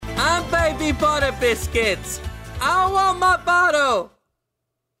baby butter biscuits. I want my bottle.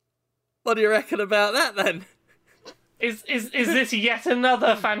 What do you reckon about that then? Is this yet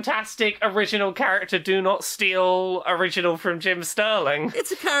another fantastic original character do not steal original from Jim Sterling?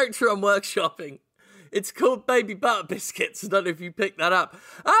 It's a character I'm workshopping. It's called Baby Butter Biscuits. I don't know if you picked that up.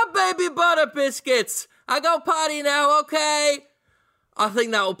 Baby Butter Biscuits. I go potty now, okay? I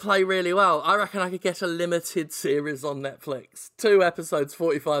think that will play really well. I reckon I could get a limited series on Netflix. 2 episodes,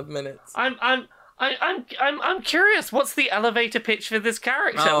 45 minutes. I'm curious. What's the elevator pitch for this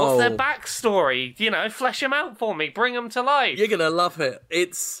character? What's their backstory? You know, flesh them out for me. Bring them to life. You're gonna love it.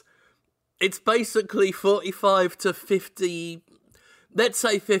 It's basically 45 to 50. Let's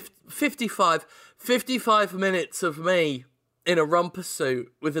say 55 minutes of me in a romper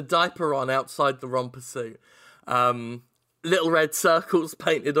suit with a diaper on outside the romper suit. Little red circles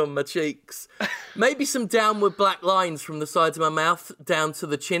painted on my cheeks. Maybe some downward black lines from the sides of my mouth down to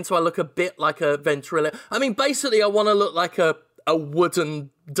the chin, so I look a bit like a ventriloquist. I mean, basically, I want to look like a wooden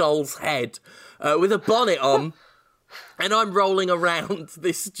doll's head with a bonnet on, and I'm rolling around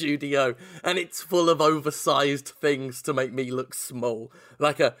this studio, and it's full of oversized things to make me look small.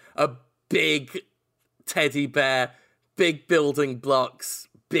 Like a big teddy bear, big building blocks,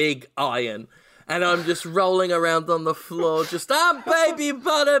 big iron. And I'm just rolling around on the floor, just, baby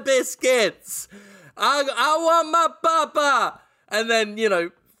butter biscuits. I want my papa. And then, you know,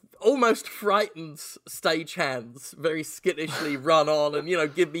 almost frightened stagehands very skittishly run on and, you know,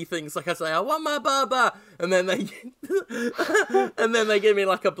 give me things like I say, I want my papa. And then they give me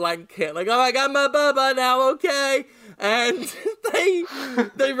like a blanket. Like, I got my papa now, okay? And they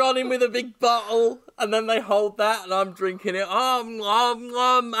run in with a big bottle and then they hold that and I'm drinking it.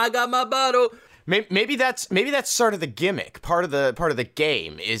 I got my bottle. Maybe that's sort of the gimmick. Part of the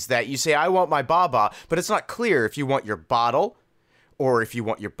game is that you say, I want my baba, but it's not clear if you want your bottle, or if you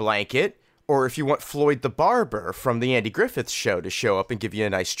want your blanket, or if you want Floyd the Barber from the Andy Griffith Show to show up and give you a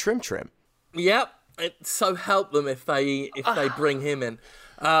nice trim. Yep. So help them if they bring him in.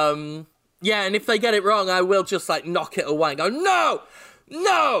 Yeah, and if they get it wrong, I will just like knock it away and go,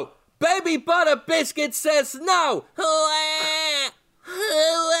 no, Baby Butter Biscuit says no.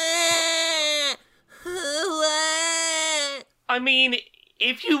 I mean,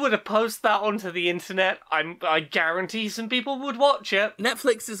 if you were to post that onto the internet, I guarantee some people would watch it.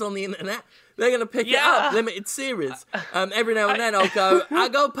 Netflix is on the internet. They're going to pick it up, limited series. Every now and then I'll go, I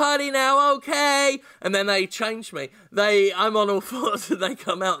go potty now, okay? And then they change me. I'm on all fours and they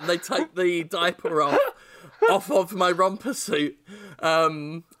come out and they take the diaper off of my romper suit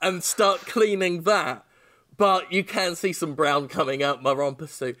and start cleaning that. But you can see some brown coming out my romper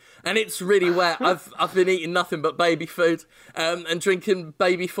suit. And it's really wet. I've been eating nothing but baby food and drinking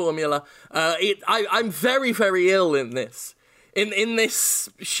baby formula. I'm very, very ill in this. In this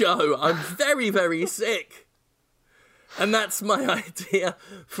show, I'm very, very sick. And that's my idea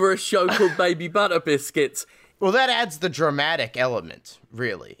for a show called Baby Butter Biscuits. Well, that adds the dramatic element,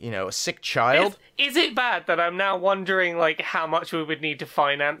 really. You know, a sick child. Is it bad that I'm now wondering, like, how much we would need to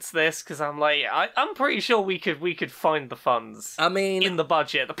finance this? Because I'm like, I'm pretty sure we could find the funds. I mean, in the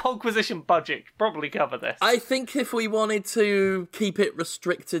budget, the Pogquisition budget could probably cover this. I think if we wanted to keep it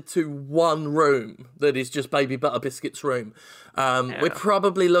restricted to one room that is just Baby Butter Biscuits' room, we're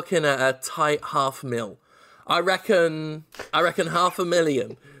probably looking at a tight $500,000. I reckon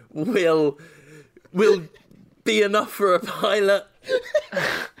 $500,000 will be enough for a pilot.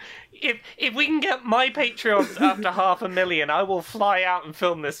 If we can get my Patreon after $500,000, I will fly out and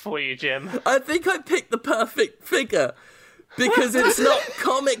film this for you, Jim. I think I picked the perfect figure because it's not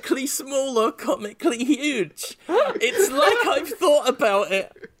comically small or comically huge. It's like I've thought about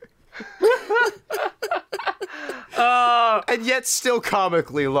it. And yet still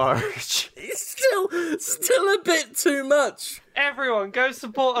comically large. It's still a bit too much. Everyone, go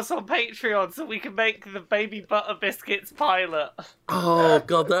support us on Patreon so we can make the Baby Butter Biscuits pilot. Oh,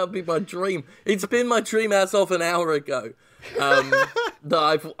 God, that would be my dream. It's been my dream as of an hour ago.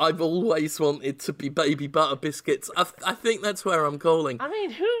 That I've always wanted to be Baby Butter Biscuits. I think that's where I'm calling. I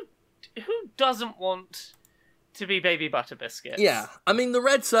mean, who doesn't want to be Baby Butter Biscuits? Yeah. I mean, the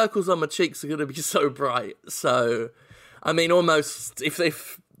red circles on my cheeks are going to be so bright. So, I mean, almost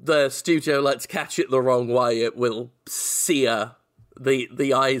if the studio lets catch it the wrong way, it will sear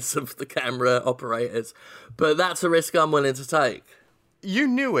the eyes of the camera operators. But that's a risk I'm willing to take. You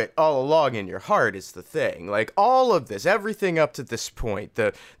knew it all along in your heart is the thing. Like, all of this, everything up to this point,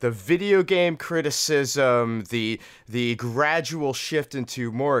 the video game criticism, the gradual shift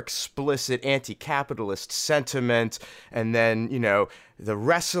into more explicit anti-capitalist sentiment, and then, you know, the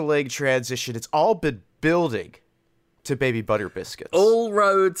wrestling transition, it's all been building to Baby Butter Biscuits. All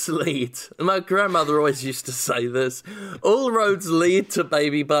roads lead. My grandmother always used to say this. All roads lead to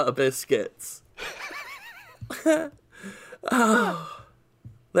Baby Butter Biscuits. Oh,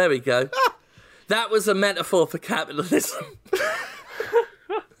 there we go. That was a metaphor for capitalism.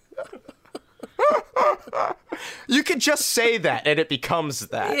 You could just say that and it becomes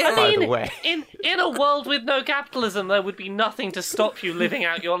that, by the way. In a world with no capitalism, there would be nothing to stop you living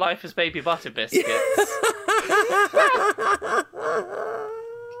out your life as Baby Butter Biscuits.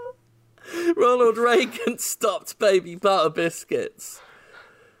 Ronald Reagan stopped Baby Butter Biscuits.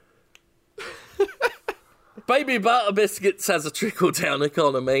 Baby Butter Biscuits has a trickle-down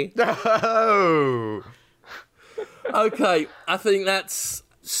economy. Oh. Okay, I think that's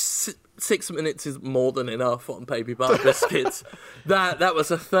 6 minutes is more than enough on Baby Butter Biscuits. That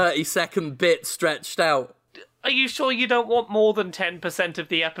was a 30-second bit stretched out. Are you sure you don't want more than 10% of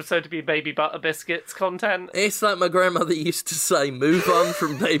the episode to be Baby Butter Biscuits content? It's like my grandmother used to say, move on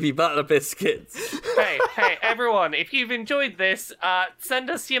from Baby Butter Biscuits. Hey, everyone, if you've enjoyed this,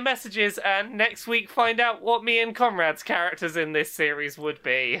 send us your messages and next week find out what me and Conrad's characters in this series would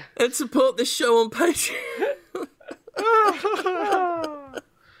be. And support this show on Patreon.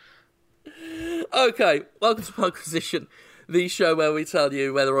 Okay, welcome to Podquisition, the show where we tell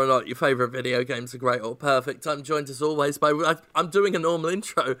you whether or not your favourite video games are great or perfect. I'm joined as always by... I'm doing a normal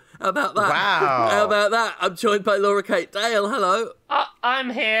intro. How about that? Wow. How about that? I'm joined by Laura Kate Dale. Hello.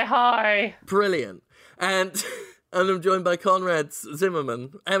 I'm here, hi. Brilliant. And I'm joined by Conrad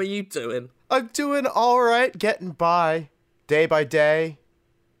Zimmerman. How are you doing? I'm doing all right, getting by, day by day.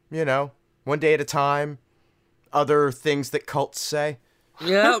 You know, one day at a time. Other things that cults say.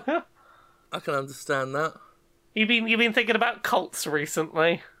 Yeah, I can understand that. You've been thinking about cults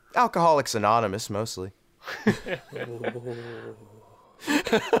recently? Alcoholics Anonymous, mostly. Yeah,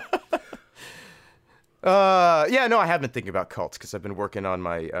 no, I have been thinking about cults because I've been working on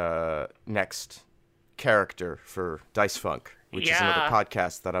my next character for Dice Funk, which is another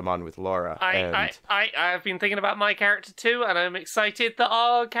podcast that I'm on with Laura. I've been thinking about my character too, and I'm excited that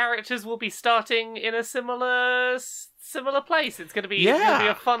our characters will be starting in a similar place. It's going to be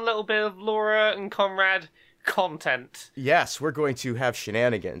a fun little bit of Laura and Conrad content. Yes, we're going to have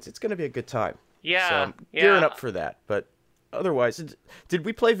shenanigans. It's going to be a good time. Yeah, so I'm gearing up for that. But otherwise, did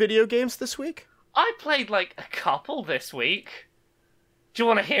we play video games this week? I played like a couple this week. Do you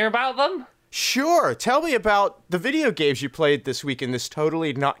want to hear about them? Sure. Tell me about the video games you played this week in this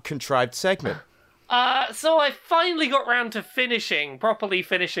totally not contrived segment. So I finally got round to properly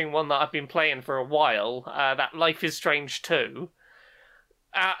finishing one that I've been playing for a while, that Life is Strange 2.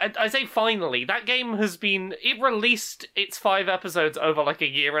 I say finally, that game it released its 5 episodes over like a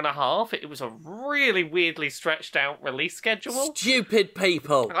year and a half. It was a really weirdly stretched out release schedule. Stupid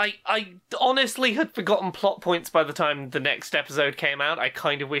people. I honestly had forgotten plot points by the time the next episode came out. I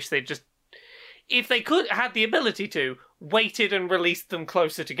kind of wish they'd just, if they had the ability to, waited and released them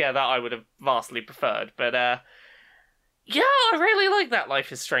closer together, I would have vastly preferred. But, yeah, I really like that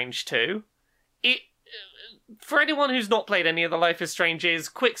Life is Strange 2. For anyone who's not played any of the Life is Strange's,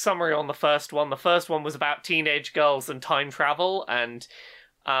 quick summary on the first one. The first one was about teenage girls and time travel, and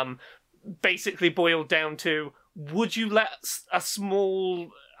basically boiled down to, would you let a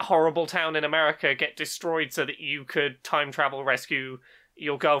small, horrible town in America get destroyed so that you could time travel, rescue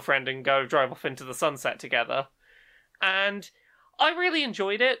your girlfriend, and go drive off into the sunset together? And I really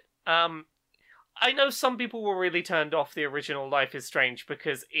enjoyed it. I know some people were really turned off the original Life is Strange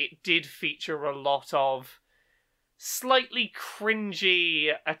because it did feature a lot of slightly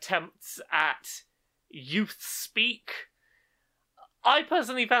cringy attempts at youth speak. I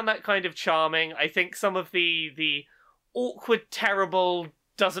personally found that kind of charming. I think some of the awkward, terrible,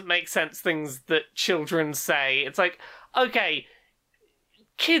 doesn't make sense things that children say, it's like, okay,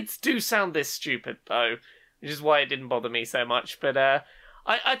 kids do sound this stupid though, which is why it didn't bother me so much. But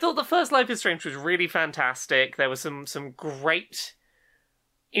I thought the first Life is Strange was really fantastic. There were some great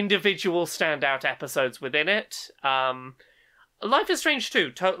individual standout episodes within it. Life is Strange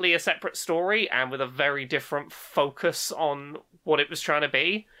 2, totally a separate story and with a very different focus on what it was trying to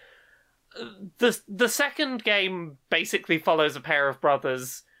be. The second game basically follows a pair of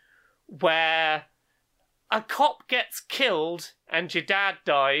brothers where a cop gets killed and your dad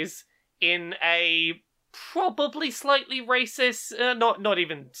dies in a probably slightly racist, not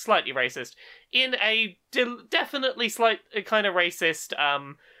even slightly racist, in a definitely kind of racist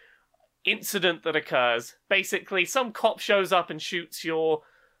incident that occurs. Basically, some cop shows up and shoots your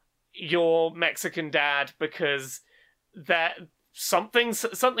Mexican dad because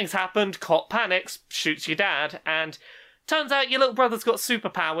something's happened. Cop panics, shoots your dad, and turns out your little brother's got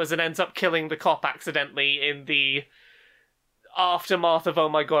superpowers and ends up killing the cop accidentally in the aftermath of, oh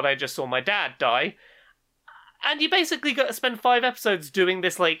my god, I just saw my dad die. And you basically got to spend 5 episodes doing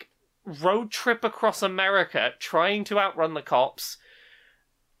this, like, road trip across America, trying to outrun the cops,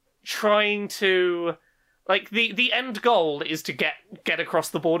 trying to... Like, the end goal is to get across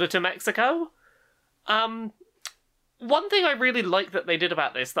the border to Mexico. One thing I really like that they did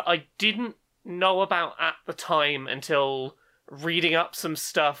about this that I didn't know about at the time until reading up some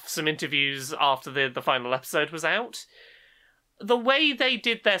stuff, some interviews after the final episode was out. The way they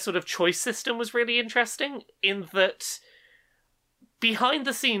did their sort of choice system was really interesting, in that behind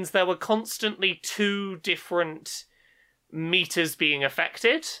the scenes there were constantly 2 different meters being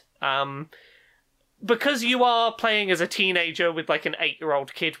affected. Because you are playing as a teenager with like an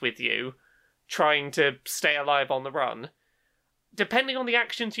 8-year-old kid with you, trying to stay alive on the run, depending on the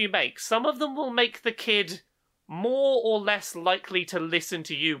actions you make, some of them will make the kid more or less likely to listen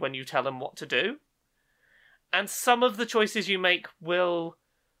to you when you tell him what to do. And some of the choices you make will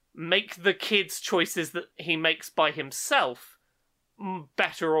make the kid's choices that he makes by himself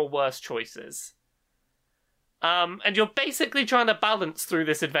better or worse choices. And you're basically trying to balance through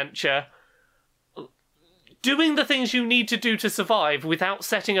this adventure doing the things you need to do to survive without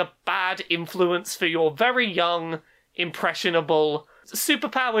setting a bad influence for your very young, impressionable,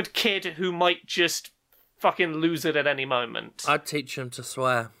 superpowered kid who might just fucking lose it at any moment. I'd teach him to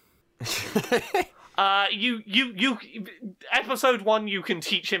swear. You episode 1, you can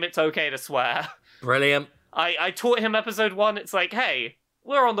teach him it's okay to swear. Brilliant. I taught him episode 1, it's like, hey,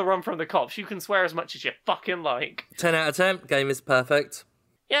 we're on the run from the cops, you can swear as much as you fucking like. 10 out of 10, game is perfect.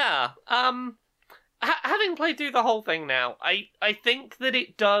 Yeah, having played through the whole thing now, I think that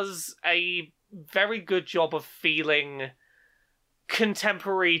it does a very good job of feeling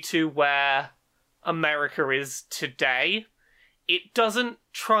contemporary to where America is today. It doesn't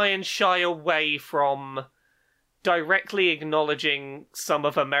try and shy away from directly acknowledging some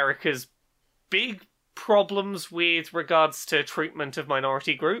of America's big problems with regards to treatment of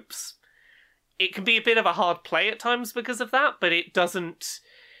minority groups. It can be a bit of a hard play at times because of that, but it doesn't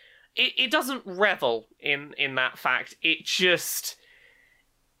revel in that fact. It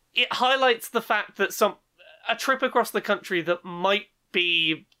highlights the fact that a trip across the country that might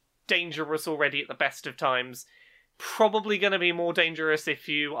be dangerous already at the best of times, probably going to be more dangerous if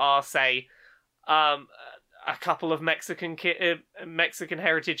you are, say, a couple of Mexican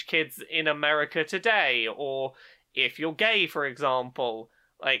heritage kids in America today, or if you're gay, for example.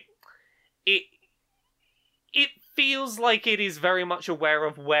 Like, it feels like it is very much aware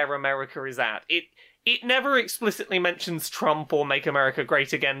of where America is at. It never explicitly mentions Trump or Make America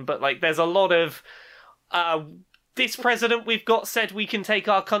Great Again, but like there's a lot of this president we've got said we can take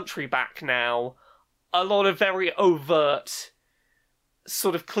our country back now. A lot of very overt,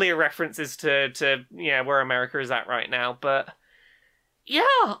 sort of clear references to where America is at right now. But yeah,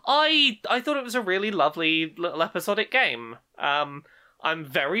 I thought it was a really lovely little episodic game. I'm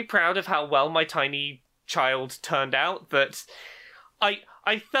very proud of how well my tiny child turned out. That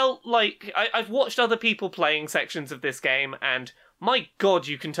I felt like I've watched other people playing sections of this game, and my god,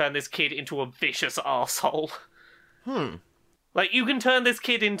 you can turn this kid into a vicious arsehole. Like, you can turn this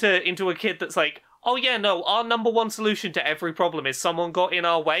kid into a kid that's like, oh yeah, no, our number one solution to every problem is someone got in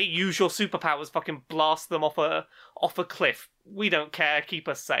our way, use your superpowers, fucking blast them off a cliff. We don't care, keep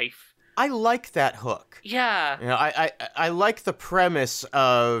us safe. I like that hook. Yeah. You know, I like the premise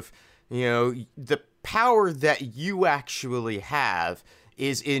of, the power that you actually have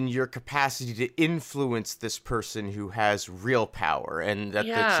is in your capacity to influence this person who has real power, and that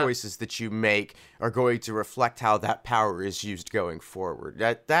the choices that you make are going to reflect how that power is used going forward.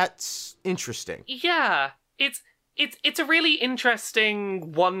 That's interesting. Yeah, it's a really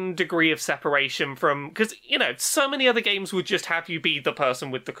interesting one degree of separation from, because so many other games would just have you be the person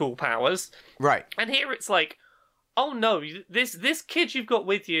with the cool powers, right? And here it's like, oh no, this kid you've got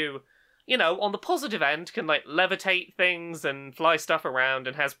with you, on the positive end, can, like, levitate things and fly stuff around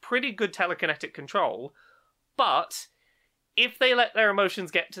and has pretty good telekinetic control. But if they let their emotions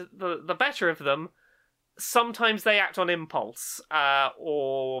get to the better of them, sometimes they act on impulse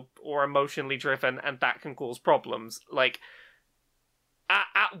or emotionally driven, and that can cause problems. Like,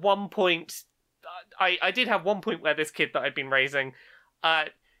 at one point, I did have one point where this kid that I'd been raising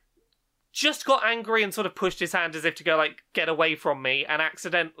just got angry and sort of pushed his hand as if to go, like, get away from me, and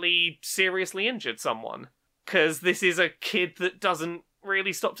accidentally seriously injured someone. Because this is a kid that doesn't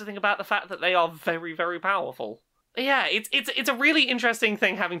really stop to think about the fact that they are very, very powerful. Yeah, it's a really interesting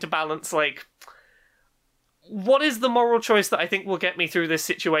thing having to balance, like, what is the moral choice that I think will get me through this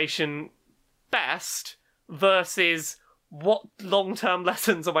situation best, versus what long-term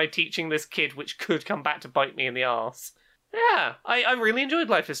lessons am I teaching this kid which could come back to bite me in the arse? Yeah, I really enjoyed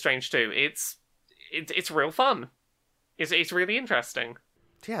Life is Strange too. It's real fun. It's really interesting.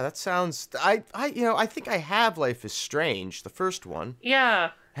 Yeah, that sounds. I think I have Life is Strange, the first one.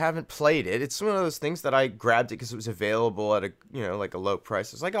 Yeah. Haven't played it. It's one of those things that I grabbed it because it was available at a like a low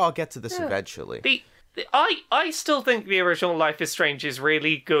price. I was like, oh, I'll get to this eventually. I still think the original Life is Strange is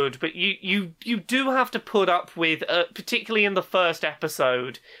really good, but you do have to put up with, particularly in the first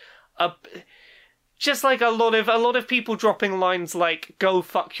episode, just like a lot of people dropping lines like "Go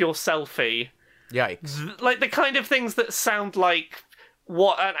fuck your selfie." Yikes! Like the kind of things that sound like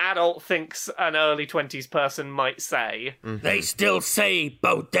what an adult thinks an early 20s person might say. Mm-hmm. They still say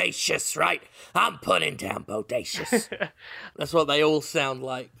bodacious, right? I'm putting down bodacious. That's what they all sound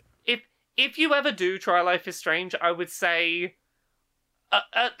like. If you ever do try Life is Strange, I would say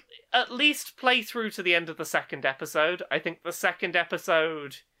at least play through to the end of the second episode. I think the second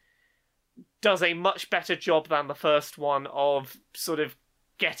episode does a much better job than the first one of sort of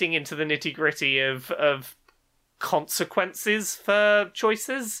getting into the nitty-gritty of consequences for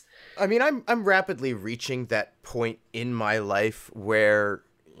choices. I mean, I'm rapidly reaching that point in my life where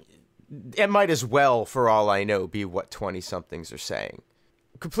it might as well, for all I know, be what 20-somethings are saying.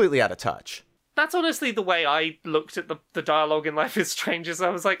 Completely out of touch. That's honestly the way I looked at the dialogue in Life is Strange. I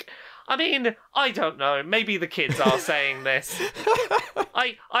was like, I mean, I don't know. Maybe the kids are saying this.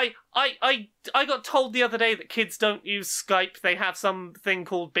 I got told the other day that kids don't use Skype. They have something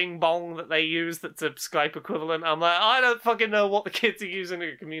called Bing Bong that they use that's a Skype equivalent. I'm like, I don't fucking know what the kids are using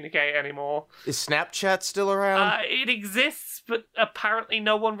to communicate anymore. Is Snapchat still around? It exists, but apparently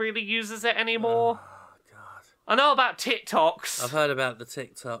no one really uses it anymore. I know about TikToks. I've heard about the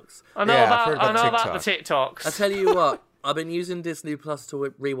TikToks. I know about the TikToks. I tell you what, I've been using Disney Plus to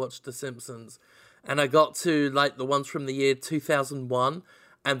rewatch The Simpsons, and I got to like the ones from the year 2001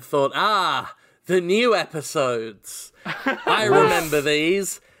 and thought, the new episodes. I remember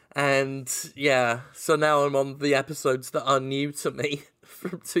these, and yeah, so now I'm on the episodes that are new to me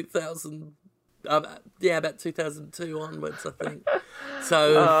from 2000. About 2002 onwards, I think.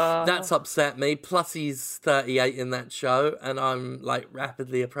 So that's upset me. Plus, he's 38 in that show, and I'm like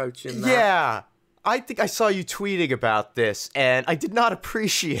rapidly approaching that. Yeah, I think I saw you tweeting about this, and I did not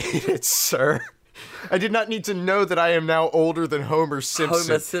appreciate it, sir. I did not need to know that I am now older than Homer Simpson.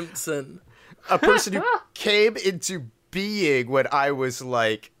 Homer Simpson. A person who came into being when I was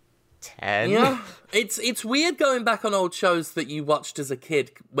like 10. Yeah, it's weird going back on old shows that you watched as a kid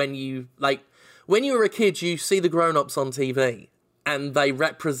when you were a kid, you see the grown-ups on TV, and they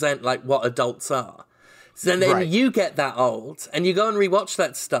represent, like, what adults are. So then you get that old, and you go and rewatch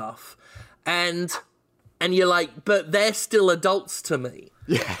that stuff, and you're like, but they're still adults to me.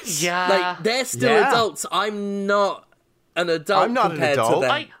 Yes. Yeah. Like, they're still adults. I'm not an adult. I'm not an adult. To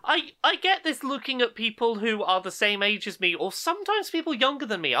them. I get this looking at people who are the same age as me, or sometimes people younger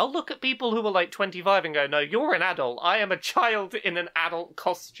than me. I'll look at people who are like 25 and go, no, you're an adult. I am a child in an adult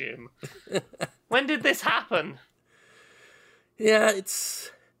costume. When did this happen? Yeah,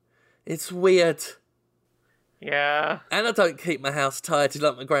 it's weird. Yeah. And I don't keep my house tidy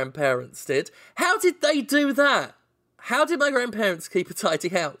like my grandparents did. How did they do that? How did my grandparents keep a tidy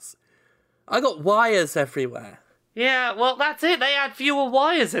house? I got wires everywhere. Yeah, well, that's it. They had fewer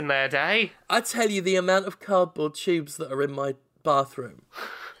wires in their day. I tell you the amount of cardboard tubes that are in my bathroom.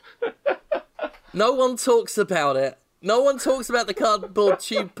 No one talks about it. No one talks about the cardboard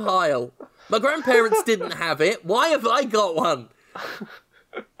tube pile. My grandparents didn't have it. Why have I got one?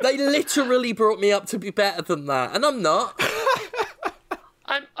 They literally brought me up to be better than that, and I'm not.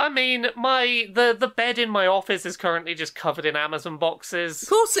 I mean, the bed in my office is currently just covered in Amazon boxes. Of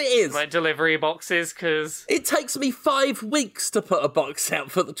course it is. Like delivery boxes, because... It takes me 5 weeks to put a box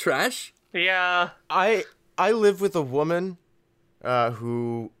out for the trash. Yeah. I live with a woman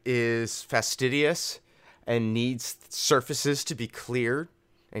who is fastidious and needs surfaces to be cleared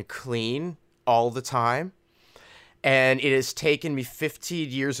and clean all the time. And it has taken me 15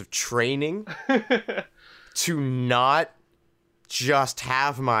 years of training to not just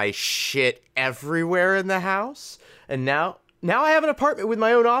have my shit everywhere in the house. And now I have an apartment with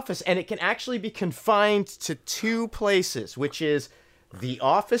my own office, and it can actually be confined to 2 places, which is the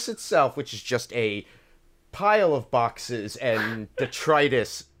office itself, which is just a pile of boxes and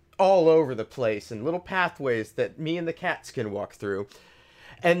detritus all over the place and little pathways that me and the cats can walk through.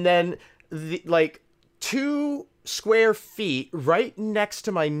 And then 2 square feet right next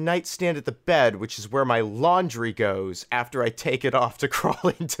to my nightstand at the bed, which is where my laundry goes after I take it off to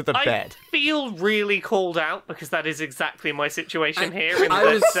crawl into the bed. I feel really called out because that is exactly my situation here. You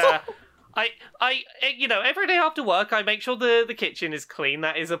know, every day after work, I make sure the kitchen is clean.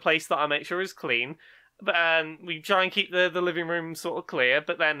 That is a place that I make sure is clean. and we try and keep the living room sort of clear,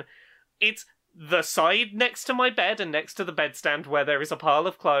 but then it's the side next to my bed and next to the bedstand where there is a pile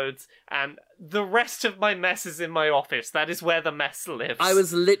of clothes, and the rest of my mess is in my office. That is where the mess lives. I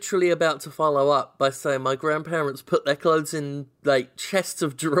was literally about to follow up by saying my grandparents put their clothes in, like, chests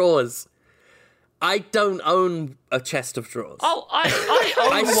of drawers. I don't own a chest of drawers. Oh, I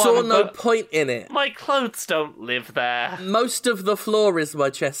own I one, saw no but point in it. my clothes don't live there. Most of the floor is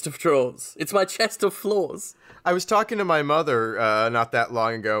my chest of drawers. It's my chest of floors. I was talking to my mother not that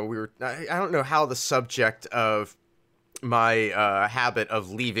long ago. I don't know how the subject of my habit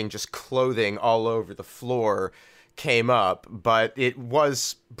of leaving just clothing all over the floor came up, but it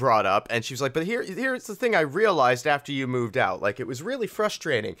was brought up, and she was like, but here's the thing I realized after you moved out. Like, it was really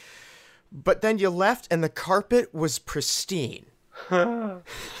frustrating. But then you left and the carpet was pristine.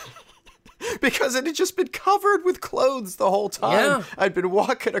 Because it had just been covered with clothes the whole time. Yeah. I'd been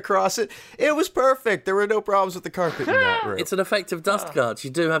walking across it. It was perfect. There were no problems with the carpet in that room. It's an effective dust guard. You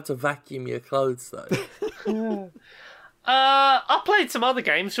do have to vacuum your clothes, though. I played some other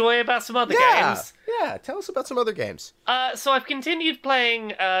games. Shall we about some other games? Yeah, tell us about some other games. So I've continued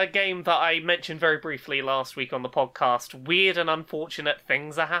playing a game that I mentioned very briefly last week on the podcast, Weird and Unfortunate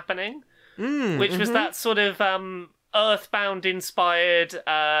Things Are Happening, which was that sort of Earthbound-inspired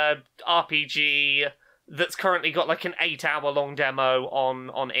RPG that's currently got like an 8-hour-long demo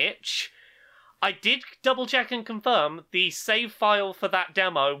on itch. I did double-check and confirm the save file for that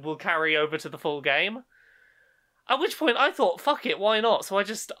demo will carry over to the full game. At which point I thought, fuck it, why not? So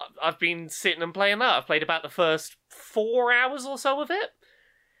I've been sitting and playing that. I've played about the first 4 hours or so of it.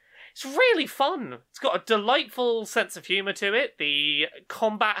 It's really fun. It's got a delightful sense of humour to it. The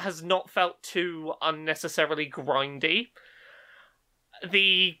combat has not felt too unnecessarily grindy.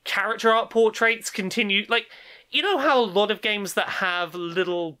 The character art portraits continue, like, you know how a lot of games that have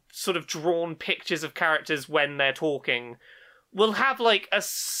little sort of drawn pictures of characters when they're talking will have, like, a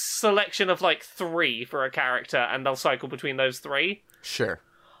selection of, like, 3 for a character, and they'll cycle between those 3? Sure.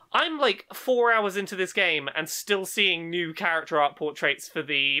 I'm, like, 4 hours into this game and still seeing new character art portraits for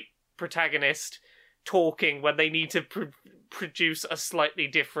the protagonist talking when they need to produce a slightly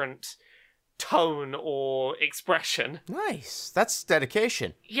different tone or expression. Nice. That's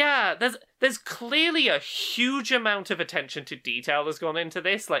dedication. Yeah, there's clearly a huge amount of attention to detail has gone into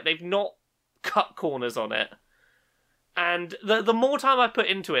this. Like, they've not cut corners on it. And the more time I put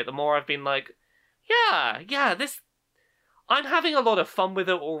into it, the more I've been like, yeah, this... I'm having a lot of fun with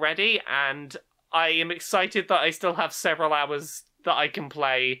it already, and I am excited that I still have several hours that I can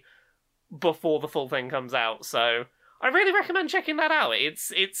play before the full thing comes out. So I really recommend checking that out. It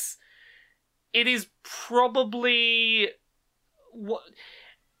is probably...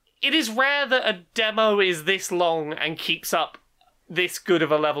 It is rare that a demo is this long and keeps up this good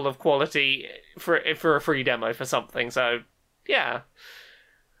of a level of quality for a free demo for something, so yeah.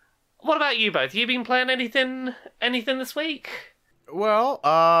 What about you both? You been playing anything this week? Well,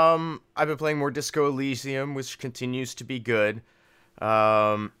 I've been playing more Disco Elysium, which continues to be good.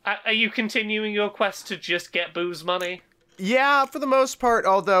 Are you continuing your quest to just get booze money? Yeah, for the most part,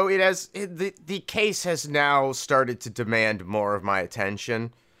 although the case has now started to demand more of my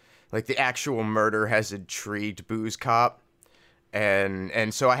attention. Like, the actual murder has intrigued Booze Cop.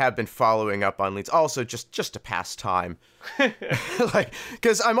 And so I have been following up on leads, also just to pass time, like,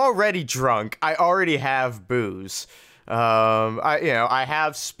 because I'm already drunk. I already have booze. I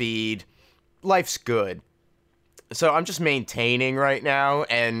have speed. Life's good. So I'm just maintaining right now,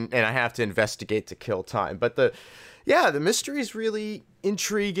 and I have to investigate to kill time. But the mystery is really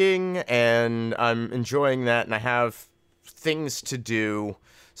intriguing, and I'm enjoying that, and I have things to do.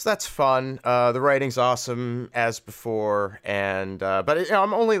 So that's fun. The writing's awesome as before, but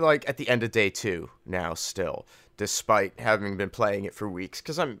I'm only like at the end of day 2 now still, despite having been playing it for weeks,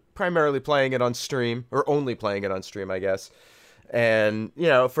 because I'm primarily playing it on stream, or only playing it on stream, I guess. And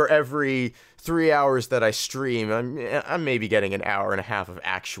for every 3 hours that I stream, I'm maybe getting an hour and a half of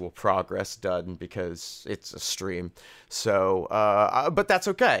actual progress done because it's a stream. So, but that's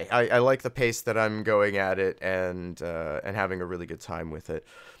okay. I like the pace that I'm going at it, and having a really good time with it.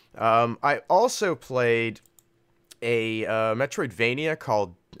 I also played a Metroidvania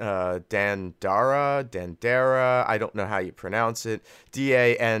called Dandara. I don't know how you pronounce it.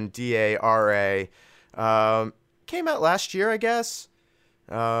 Dandara. Came out last year, I guess.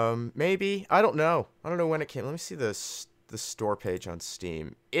 Maybe. I don't know. I don't know when it came. Let me see the store page on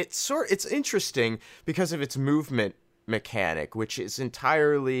Steam. It's interesting because of its movement mechanic, which is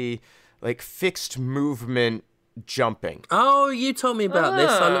entirely like fixed movement jumping. Oh, you told me about this.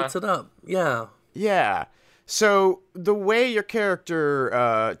 I looked it up. Yeah. Yeah. So the way your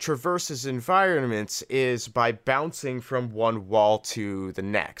character traverses environments is by bouncing from one wall to the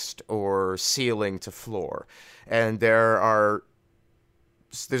next, or ceiling to floor. And there's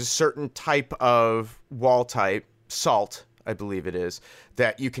a certain type of wall type, salt, I believe it is,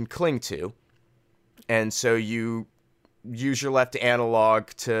 that you can cling to. And so you use your left analog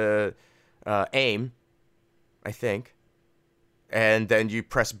to aim, I think. And then you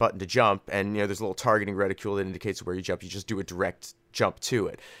press a button to jump, and there's a little targeting reticule that indicates where you jump. You just do a direct jump to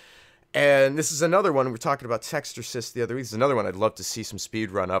it. And this is another one. We were talking about Text Assist the other week. This is another one I'd love to see some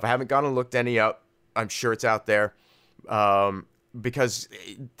speed run of. I haven't gone and looked any up. I'm sure it's out there. Because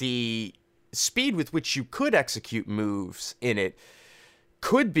the speed with which you could execute moves in it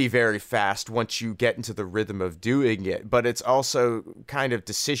could be very fast once you get into the rhythm of doing it, but it's also kind of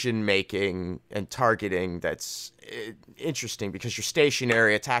decision making and targeting that's interesting, because your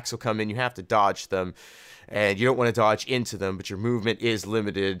stationary attacks will come in, you have to dodge them, and you don't want to dodge into them, but your movement is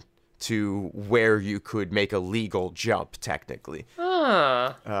limited to where you could make a legal jump, technically.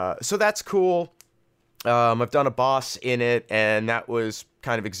 So that's cool. I've done a boss in it, and that was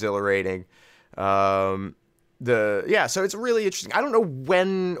kind of exhilarating. So it's really interesting. I don't know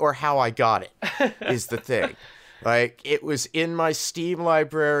when or how I got it, is the thing. Like, it was in my Steam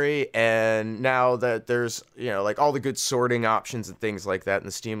library, and now that there's, like all the good sorting options and things like that in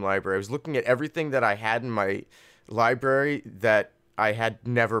the Steam library, I was looking at everything that I had in my library that I had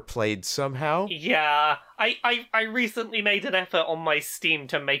never played somehow. Yeah, I recently made an effort on my Steam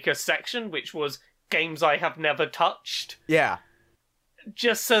to make a section which was games I have never touched. Yeah.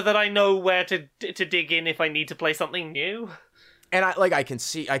 Just so that I know where to dig in if I need to play something new. And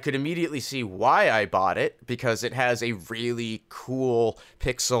I could immediately see why I bought it, because it has a really cool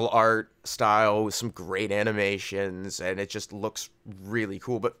pixel art style with some great animations, and it just looks really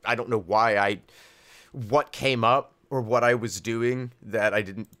cool. But I don't know what came up or what I was doing that I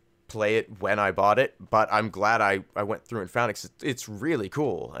didn't play it when I bought it. But I'm glad I went through and found it, 'cause it's really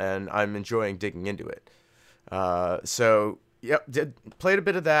cool, and I'm enjoying digging into it. Yep, played a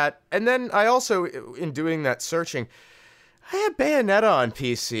bit of that. And then I also, in doing that searching, I had Bayonetta on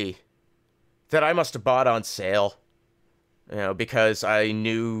PC that I must have bought on sale. Because I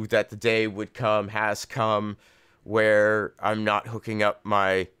knew that the day has come, where I'm not hooking up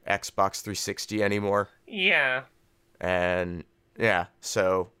my Xbox 360 anymore. Yeah. And, yeah,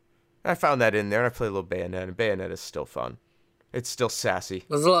 so I found that in there, and I played a little Bayonetta, and Bayonetta's still fun. It's still sassy.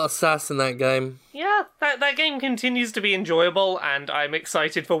 There's a lot of sass in that game. Yeah, that game continues to be enjoyable, and I'm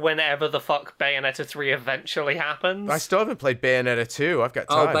excited for whenever the fuck Bayonetta 3 eventually happens. I still haven't played Bayonetta 2. I've got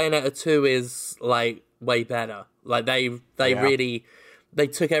time. Oh, Bayonetta 2 is, like, way better. Like, they really... They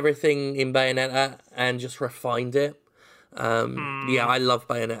took everything in Bayonetta and just refined it. Yeah, I love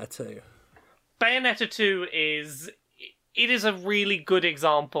Bayonetta 2. Bayonetta 2 is... It is a really good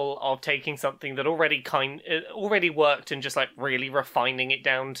example of taking something that already worked and just like really refining it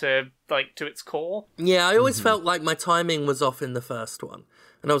down to its core. Yeah, I always felt like my timing was off in the first one,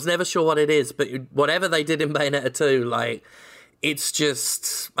 and I was never sure what it is. But whatever they did in Bayonetta 2, like, it's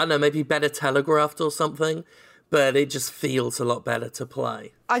just, I don't know, maybe better telegraphed or something. But it just feels a lot better to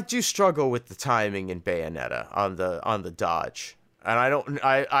play. I do struggle with the timing in Bayonetta on the dodge, and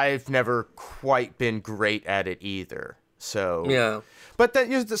I've never quite been great at it either. So yeah, but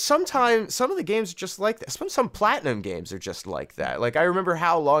then sometimes some of the games are just like that. Some Platinum games are just like that. Like, I remember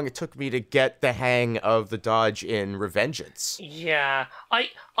how long it took me to get the hang of the dodge in Revengeance. Yeah,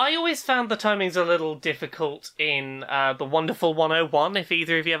 I always found the timings a little difficult in the Wonderful 101. If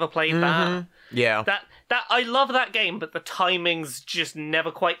either of you ever played that, yeah, that I love that game, but the timings just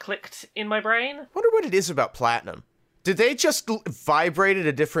never quite clicked in my brain. Wonder what it is about Platinum. Did they just vibrate at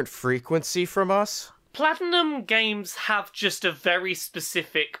a different frequency from us? Platinum games have just a very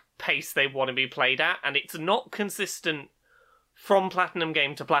specific pace they want to be played at, and it's not consistent from Platinum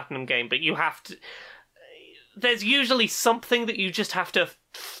game to Platinum game, but you have to... There's usually something that you just have to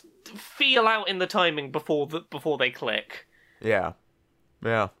feel out in the timing before they click. Yeah.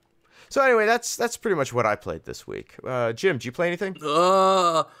 Yeah. So anyway, that's pretty much what I played this week. Jim, did you play anything?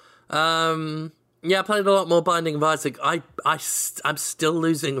 Yeah, I played a lot more Binding of Isaac. I'm still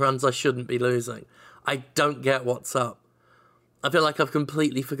losing runs I shouldn't be losing. I don't get what's up. I feel like I've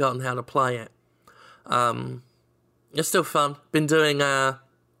completely forgotten how to play it. It's still fun. Been doing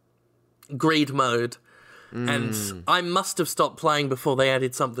greed mode. And I must have stopped playing before they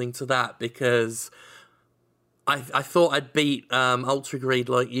added something to that, because I thought I'd beat Ultra Greed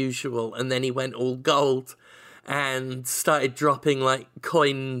like usual, and then he went all gold and started dropping like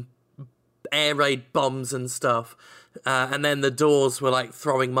coin air raid bombs and stuff. And then the doors were like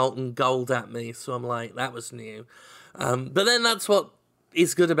throwing molten gold at me. So I'm like, that was new. But then that's what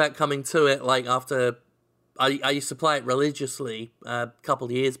is good about coming to it. Like after I used to play it religiously a couple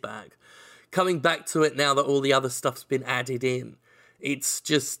of years back. Coming back to it now that all the other stuff's been added in, it's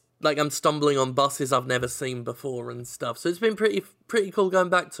just like I'm stumbling on bosses I've never seen before and stuff. So it's been pretty cool going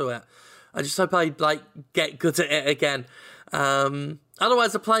back to it. I just hope I like get good at it again.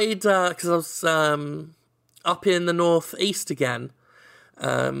 Otherwise, I played because I was up in the northeast again.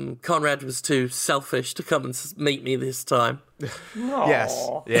 Conrad was too selfish to come and meet me this time. Yes,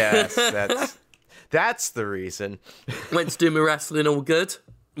 that's the reason. Went to do my wrestling all good.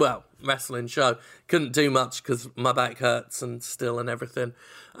 Well, wrestling show. Couldn't do much because my back hurts and still and everything.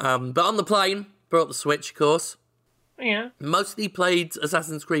 But on the plane, brought the Switch, of course. Yeah. Mostly played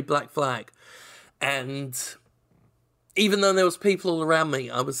Assassin's Creed Black Flag. And even though there was people all around me,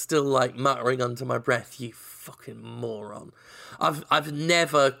 I was still like muttering under my breath, you fucking moron. I've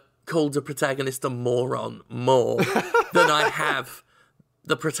never called a protagonist a moron more than I have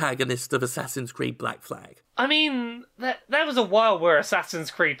the protagonist of Assassin's Creed Black Flag. I mean, there was a while where Assassin's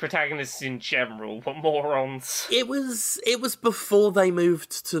Creed protagonists in general were morons. It was before they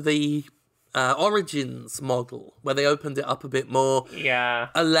moved to the Origins model, where they opened it up a bit more. Yeah.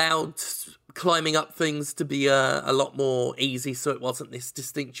 Allowed climbing up things to be a lot more easy, so it wasn't this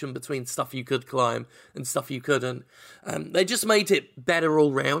distinction between stuff you could climb and stuff you couldn't. They just made it better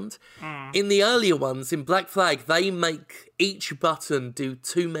all round. In the earlier ones, in Black Flag, they make each button do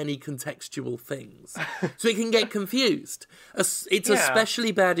too many contextual things, so it can get confused. It's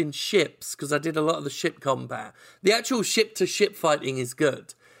especially bad in ships, because I did a lot of the ship combat. The actual ship-to-ship fighting is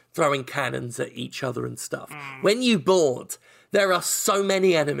good, throwing cannons at each other and stuff. When you board, there are so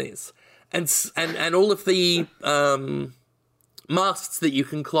many enemies, and all of the masts that you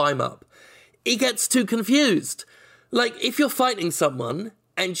can climb up, it gets too confused. Like, if you're fighting someone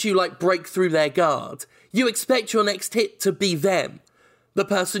and you, like, break through their guard, you expect your next hit to be them, the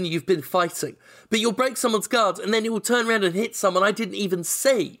person you've been fighting. But you'll break someone's guard and then it will turn around and hit someone I didn't even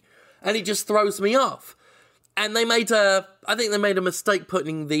see. And it just throws me off. And I think they made a mistake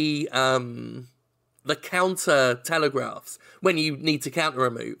putting the counter telegraphs, when you need to counter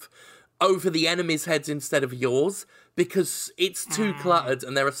a move, over the enemy's heads instead of yours, because it's too cluttered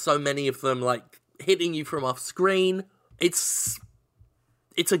and there are so many of them, like, hitting you from off screen. It's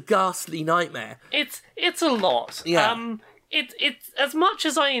a ghastly nightmare. It's a lot. Yeah. It's as much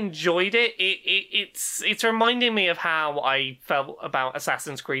as I enjoyed it, it's reminding me of how I felt about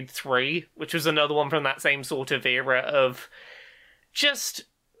Assassin's Creed 3, which was another one from that same sort of era of just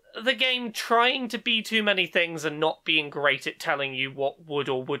the game trying to be too many things and not being great at telling you what would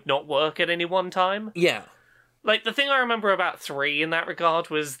or would not work at any one time. Yeah. Like, the thing I remember about 3 in that regard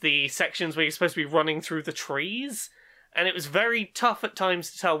was the sections where you're supposed to be running through the trees, and it was very tough at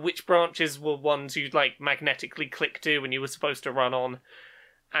times to tell which branches were ones you'd, like, magnetically click to when you were supposed to run on,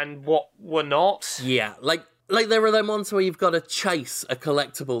 and what were not. Yeah, like there are them ones where you've got to chase a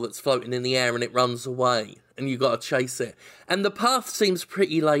collectible that's floating in the air and it runs away, and you've got to chase it. And the path seems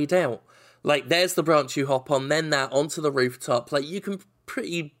pretty laid out. Like, there's the branch you hop on, then that, onto the rooftop. Like, you can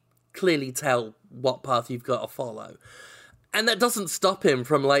pretty clearly tell what path you've got to follow. And that doesn't stop him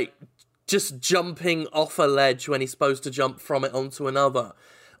from, like, just jumping off a ledge when he's supposed to jump from it onto another.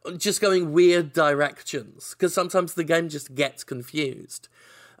 Just going weird directions, because sometimes the game just gets confused.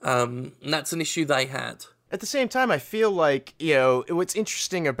 And that's an issue they had. At the same time, I feel like, what's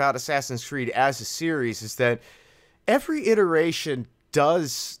interesting about Assassin's Creed as a series is that every iteration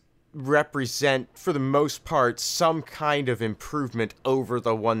does represent, for the most part, some kind of improvement over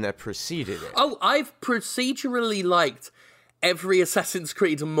the one that preceded it. Oh, I've procedurally liked every Assassin's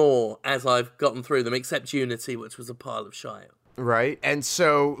Creed more as I've gotten through them, except Unity, which was a pile of shite. Right? And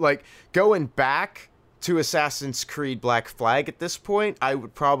so, like, going back to Assassin's Creed Black Flag at this point, I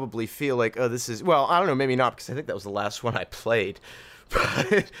would probably feel like, oh, this is... Well, I don't know, maybe not, because I think that was the last one I played.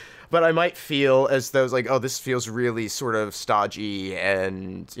 But I might feel as though, like, oh, this feels really sort of stodgy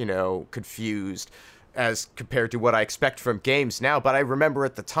and, confused as compared to what I expect from games now. But I remember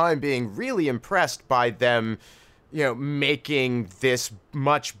at the time being really impressed by them, making this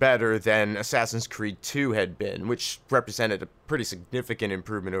much better than Assassin's Creed 2 had been, which represented a pretty significant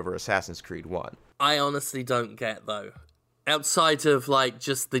improvement over Assassin's Creed 1. I honestly don't get, though. Outside of, like,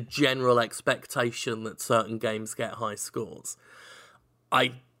 just the general expectation that certain games get high scores.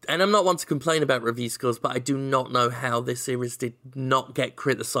 And I'm not one to complain about review scores, but I do not know how this series did not get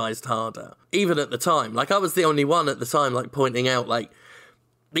criticised harder. Even at the time. Like, I was the only one at the time, like, pointing out, like,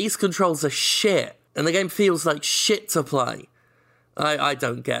 these controls are shit, and the game feels like shit to play. I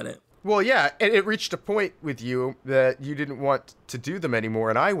don't get it. Well, yeah, and it reached a point with you that you didn't want to do them anymore,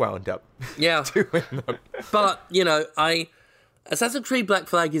 and I wound up Yeah. doing them. But, Assassin's Creed Black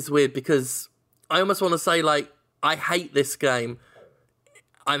Flag is weird because I almost want to say, like, I hate this game.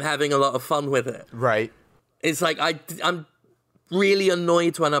 I'm having a lot of fun with it. Right. It's like I'm really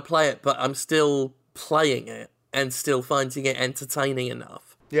annoyed when I play it, but I'm still playing it and still finding it entertaining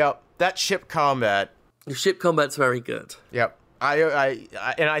enough. Yep, that ship combat. The ship combat's very good. Yep.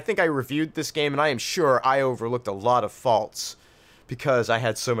 I think I reviewed this game, and I am sure I overlooked a lot of faults because I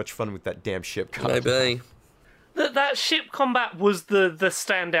had so much fun with that damn ship combat. Maybe. That ship combat was the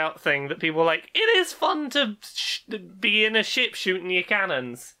standout thing that people were like, it is fun to be in a ship shooting your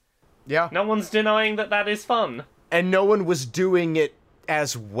cannons. Yeah. No one's denying that is fun. And no one was doing it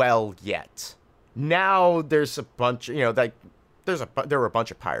as well yet. Now there's a bunch, there were a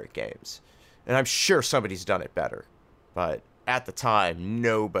bunch of pirate games, and I'm sure somebody's done it better. But at the time,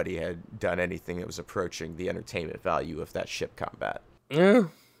 nobody had done anything that was approaching the entertainment value of that ship combat.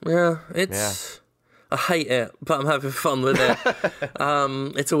 Yeah, it's... I hate it, but I'm having fun with it.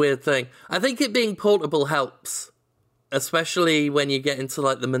 It's a weird thing. I think it being portable helps, especially when you get into,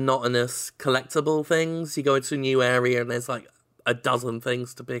 like, the monotonous collectible things. You go into a new area and there's, like, a dozen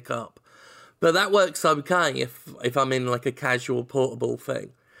things to pick up. But that works okay if I'm in, like, a casual portable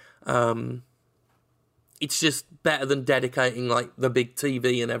thing. It's just better than dedicating, like, the big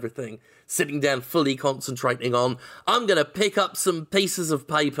TV and everything. Sitting down fully concentrating on, I'm going to pick up some pieces of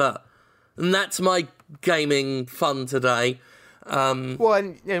paper. And that's my gaming fun today. Well,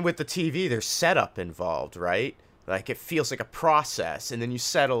 and with the TV, there's setup involved, right? Like, it feels like a process, and then you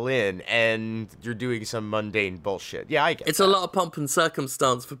settle in, and you're doing some mundane bullshit. Yeah, I get It's that. a lot of pomp and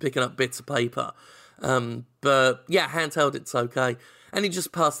circumstance for picking up bits of paper. But, yeah, handheld, it's okay. And you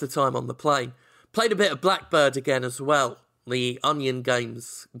just pass the time on the plane. Played a bit of Blackbird again as well, the Onion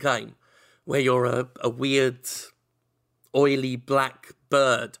Games game, where you're a weird, oily black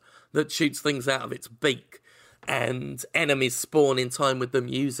bird that shoots things out of its beak, and enemies spawn in time with the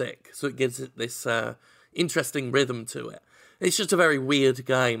music, so it gives it this interesting rhythm to it. It's just a very weird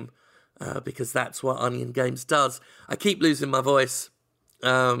game, because that's what Onion Games does. I keep losing my voice.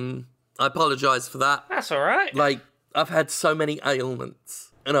 I apologise for that. That's alright. Like, I've had so many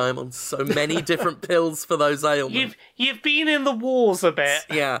ailments, and I'm on so many different pills for those ailments. You've been in the wars a bit.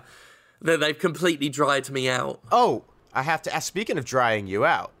 Yeah, they've completely dried me out. Oh, I have to ask, speaking of drying you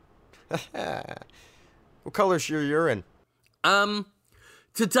out, what color's your urine?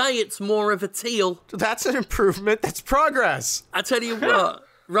 Today it's more of a teal. That's an improvement. That's progress. I tell you what,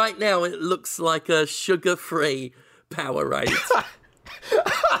 right now it looks like a sugar-free Powerade.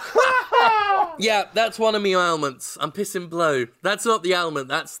 Yeah, that's one of my ailments. I'm pissing blue. That's not the ailment,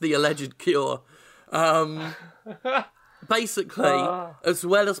 that's the alleged cure. Basically, as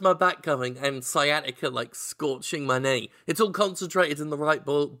well as my back going and sciatica, like, scorching my knee, it's all concentrated in the right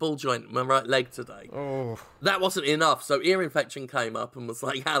ball joint in my right leg today. Oh. That wasn't enough, so ear infection came up and was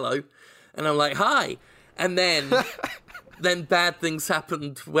like, hello. And I'm like, hi. And then bad things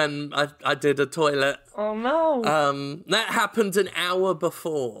happened when I did a toilet. Oh no. That happened an hour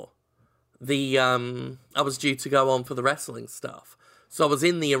before I was due to go on for the wrestling stuff. So I was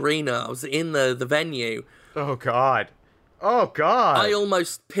in the arena, I was in the venue. Oh, God. Oh, God. I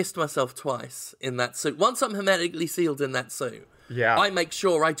almost pissed myself twice in that suit. Once I'm hermetically sealed in that suit, Yeah. I make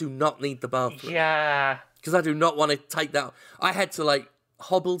sure I do not need the bathroom. Yeah. Because I do not want to take that. I had to, like,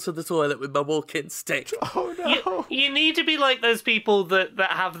 hobble to the toilet with my walking stick. Oh, no. You need to be like those people that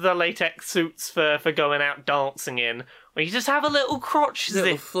have the latex suits for going out dancing in, where you just have a little crotch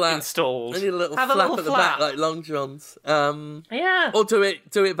Little zip flap. installed. I need a little have flap a little at the flap. back, like Long John's. Yeah. Or do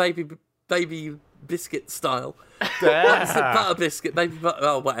it baby biscuit style. Yeah. Butter biscuit, baby butter.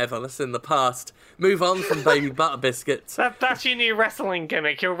 Oh, whatever. That's in the past. Move on from baby butter biscuits. That's your new wrestling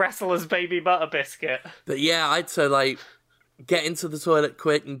gimmick. You'll wrestle as Baby Butter Biscuit. But yeah, I had to, like, get into the toilet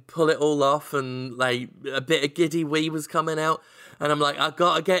quick and pull it all off, and, like, a bit of giddy wee was coming out, and I'm like, I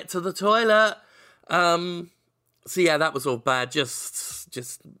gotta get to the toilet. So yeah, that was all bad. Well,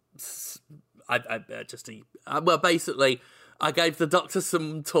 basically, I gave the doctor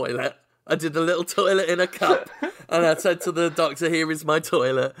some toilet. I did a little toilet in a cup, and I said to the doctor, "Here is my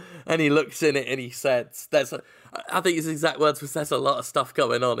toilet." And he looks in it and he said, I think his exact words was, "There's a lot of stuff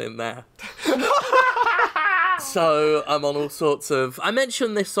going on in there." So I'm on all sorts of... I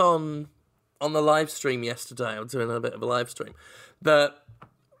mentioned this on the live stream yesterday. I was doing a bit of a live stream. But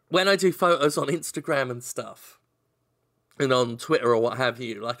when I do photos on Instagram and stuff, and on Twitter or what have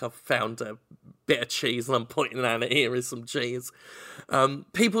you, like I've found a bit of cheese and I'm pointing at it, here is some cheese.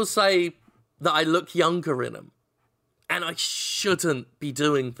 People say that I look younger in them. And I shouldn't be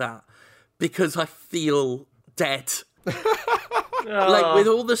doing that. because I feel dead. Like, with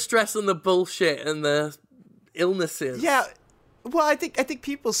all the stress and the bullshit and the illnesses. Yeah. Well, I think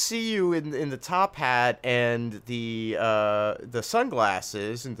people see you in the top hat and the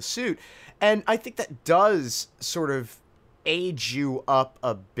sunglasses and the suit, and I think that does sort of age you up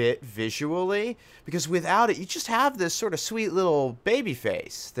a bit visually, because without it, you just have this sort of sweet little baby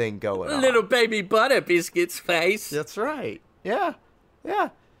face thing going on. Little baby butter biscuits face. That's right. Yeah, yeah.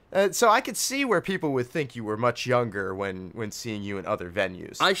 So I could see where people would think you were much younger when seeing you in other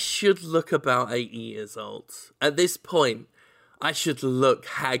venues. I should look about 80 years old. At this point, I should look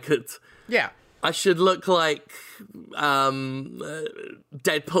haggard. Yeah. I should look like Deadpool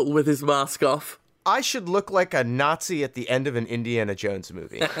with his mask off. I should look like a Nazi at the end of an Indiana Jones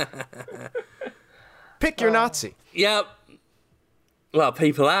movie. Pick your Nazi. Yep. Well,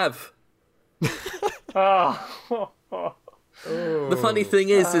 people have. The funny thing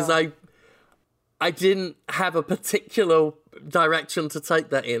is I didn't have a particular direction to take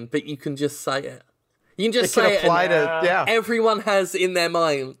that in, but you can just say it. You can just say it, and everyone has in their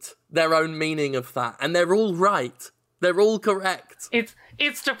mind their own meaning of that, and they're all right. They're all correct.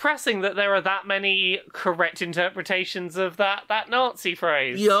 It's depressing that there are that many correct interpretations of that Nazi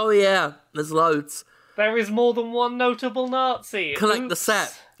phrase. Oh yeah, there's loads. There is more than one notable Nazi. Collect the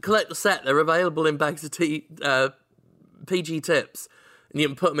set. They're available in bags of PG tips, and you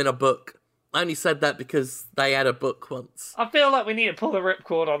can put them in a book. I only said that because they had a book once. I feel like we need to pull the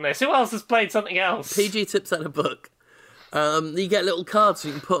ripcord on this. Who else has played something else? PG Tips had a book. You get little cards,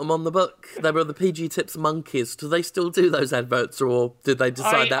 you can put them on the book. They were the PG Tips monkeys. Do they still do those adverts, or did they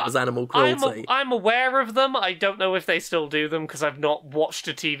decide that was animal cruelty? I'm aware of them. I don't know if they still do them, because I've not watched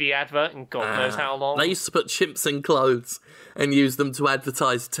a TV advert in God knows how long. They used to put chimps in clothes and use them to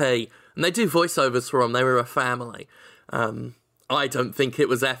advertise tea. And they do voiceovers for them. They were a family. I don't think it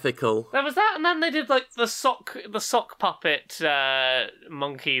was ethical. There was that, and then they did like the sock puppet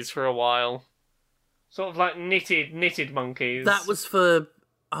monkeys for a while, sort of like knitted monkeys. That was for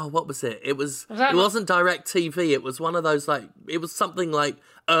what was it? It wasn't Direct TV. It was one of those it was something like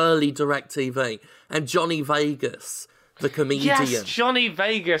early Direct TV. And Johnny Vegas, the comedian, yes, Johnny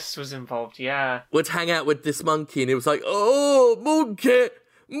Vegas was involved. Yeah, would hang out with this monkey, and it was like, oh, monkey.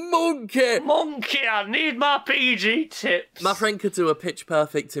 Monkey, I need my PG tips. My friend could do a pitch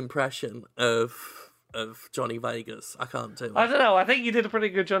perfect impression of Johnny Vegas. I can't do it. I don't know. I think you did a pretty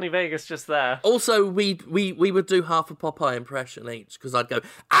good Johnny Vegas just there. Also, we would do half a Popeye impression each, because I'd go,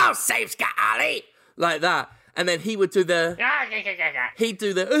 "I'll save Scotty," like that, and then he would do the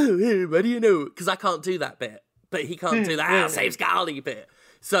 "Oh, what do you know?" Because I can't do that bit, but he can't do the "I'll save Scotty" bit.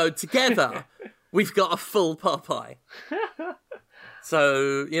 So together, we've got a full Popeye.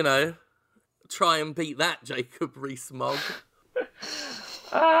 So, try and beat that, Jacob Rees-Mogg.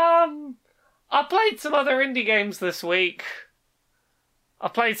 I played some other indie games this week. I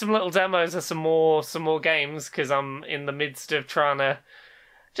played some little demos of some more games, because I'm in the midst of trying to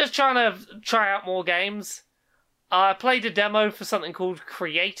try out more games. I played a demo for something called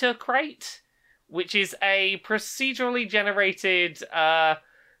Creator Crate, which is a procedurally generated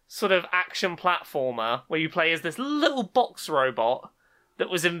sort of action platformer where you play as this little box robot that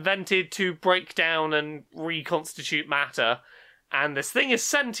was invented to break down and reconstitute matter. And this thing is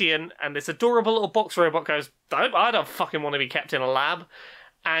sentient, and this adorable little box robot goes, I don't fucking want to be kept in a lab.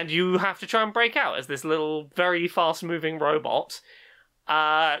 And you have to try and break out as this little, very fast-moving robot.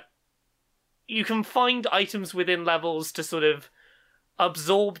 You can find items within levels to sort of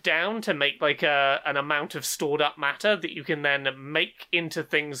absorb down to make like an amount of stored up matter that you can then make into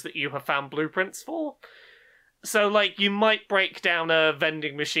things that you have found blueprints for. So like you might break down a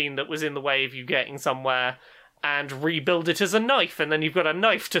vending machine that was in the way of you getting somewhere and rebuild it as a knife, and then you've got a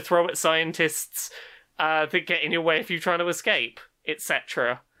knife to throw at scientists that get in your way if you're trying to escape,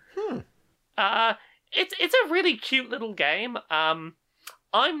 etc. It's a really cute little game.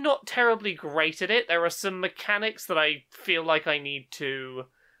 I'm not terribly great at it. There are some mechanics that I feel like I need to...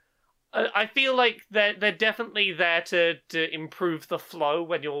 I feel like they're definitely there to improve the flow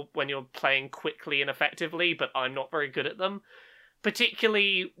when you're playing quickly and effectively, but I'm not very good at them.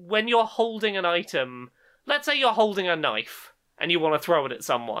 Particularly when you're holding an item. Let's say you're holding a knife and you want to throw it at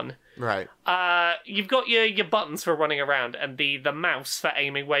someone. Right. You've got your buttons for running around and the mouse for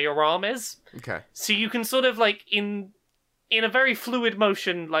aiming where your arm is. Okay. So you can sort of like in a very fluid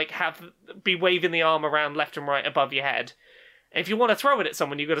motion, like be waving the arm around left and right above your head. And if you want to throw it at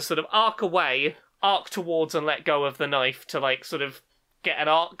someone, you've got to sort of arc towards and let go of the knife to like sort of get an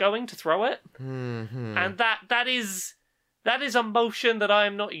arc going to throw it. Mm-hmm. And that is a motion that I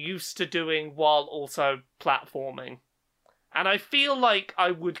am not used to doing while also platforming. And I feel like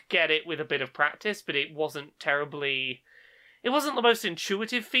I would get it with a bit of practice, but it wasn't the most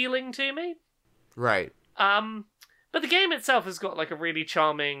intuitive feeling to me. Right. But the game itself has got like a really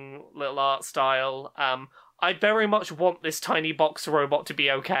charming little art style. I very much want this tiny box robot to be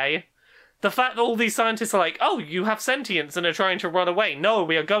okay. The fact that all these scientists are like, oh, you have sentience and are trying to run away. No,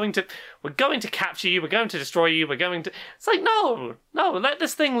 we're going to capture you. We're going to destroy you. It's like, no, let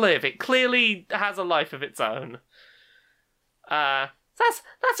this thing live. It clearly has a life of its own.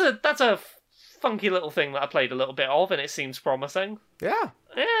 That's a funky little thing that I played a little bit of, and it seems promising. Yeah.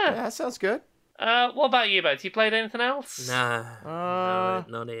 Yeah. Yeah, that sounds good. What about you, both? You played anything else? Nah. No,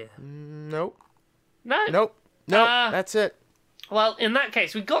 not here. Nope. No? Nope. That's it. Well, in that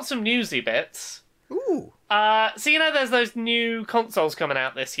case, we've got some newsy bits. Ooh. So you know there's those new consoles coming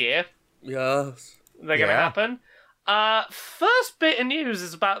out this year. Yes. They're going to happen. First bit of news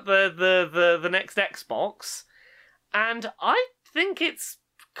is about the next Xbox. And I think it's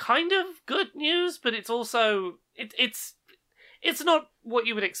kind of good news, but it's also... It's not what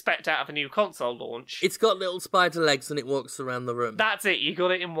you would expect out of a new console launch. It's got little spider legs and it walks around the room. That's it. You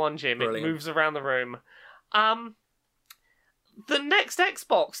got it in one, Jim. Brilliant. It moves around the room. The next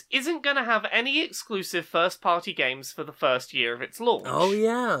Xbox isn't going to have any exclusive first-party games for the first year of its launch. Oh,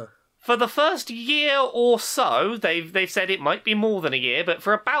 yeah. For the first year or so, they've said it might be more than a year, but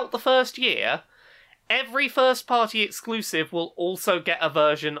for about the first year, every first-party exclusive will also get a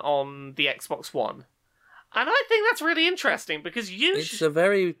version on the Xbox One. And I think that's really interesting, because usually... It's a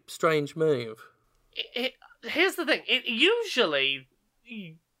very strange move. Here's the thing. Usually,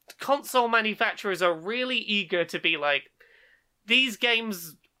 console manufacturers are really eager to be like, these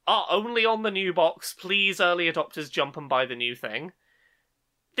games are only on the new box, please early adopters jump and buy the new thing.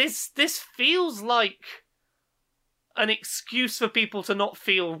 This feels like an excuse for people to not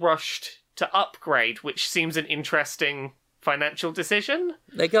feel rushed to upgrade, which seems an interesting financial decision.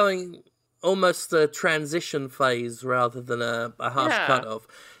 They're going almost a transition phase rather than a harsh cut-off.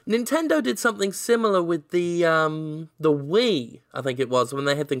 Nintendo did something similar with the Wii, I think it was, when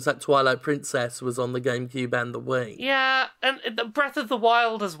they had things like Twilight Princess was on the GameCube and the Wii. Yeah, and Breath of the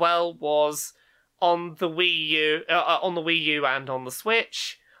Wild as well was on the Wii U, and on the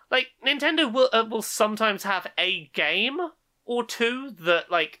Switch. Like, Nintendo will sometimes have a game or two that,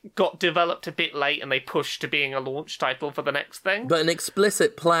 like, got developed a bit late and they pushed to being a launch title for the next thing. But an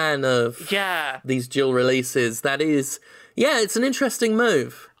explicit plan of these dual releases, that is... Yeah, it's an interesting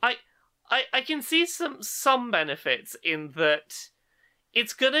move. I can see some benefits in that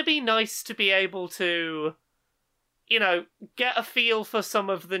it's going to be nice to be able to, you know, get a feel for some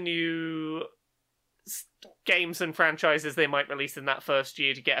of the new games and franchises they might release in that first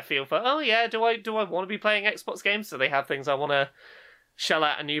year, to get a feel for, oh yeah, do I want to be playing Xbox games? Do they have things I want to shell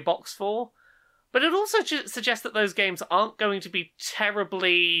out a new box for? But it also suggests that those games aren't going to be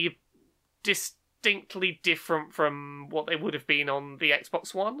terribly distinctly different from what they would have been on the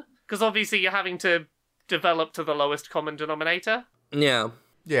Xbox One. Because obviously you're having to develop to the lowest common denominator. Yeah.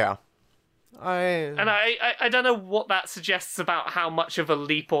 Yeah. I don't know what that suggests about how much of a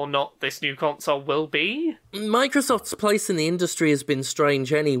leap or not this new console will be. Microsoft's place in the industry has been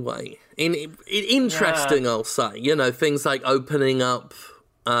strange anyway. Interesting, I'll say. You know, things like opening up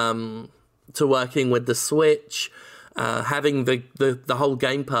to working with the Switch, having the whole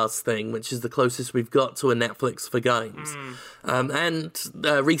Game Pass thing, which is the closest we've got to a Netflix for games. And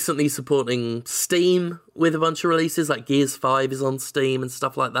recently supporting Steam with a bunch of releases, like Gears 5 is on Steam and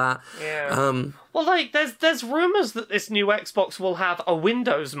stuff like that. Yeah. Well, like, there's rumours that this new Xbox will have a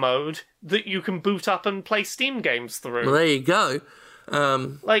Windows mode that you can boot up and play Steam games through. Well, there you go.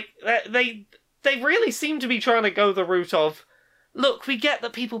 Like, they really seem to be trying to go the route of, look, we get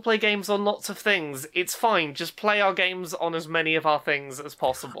that people play games on lots of things. It's fine. Just play our games on as many of our things as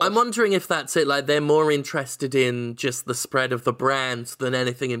possible. I'm wondering if that's it. Like, they're more interested in just the spread of the brand than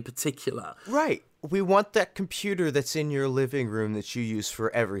anything in particular. Right. We want that computer that's in your living room that you use for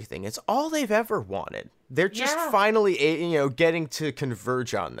everything. It's all they've ever wanted. They're just finally, getting to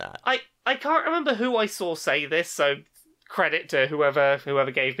converge on that. I can't remember who I saw say this, so credit to whoever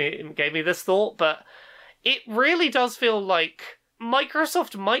gave me this thought, but it really does feel like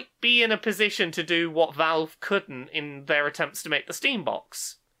Microsoft might be in a position to do what Valve couldn't in their attempts to make the Steam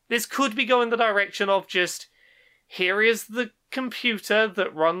box. This could be going the direction of just, here is the computer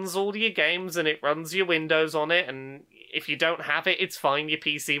that runs all your games and it runs your Windows on it, and if you don't have it, it's fine, your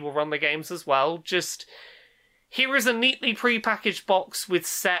PC will run the games as well. Just, here is a neatly prepackaged box with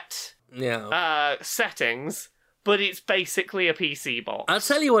set settings, but it's basically a PC box. I'll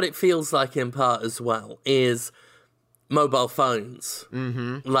tell you what it feels like in part as well, is mobile phones.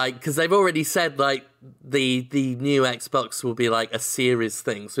 Like, because they've already said, like, the new Xbox will be, like, a series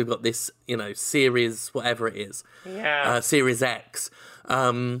thing. So we've got this, you know, series, whatever it is. Yeah. Series X.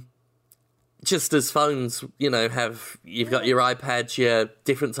 Just as phones, you know, you've got your iPads, your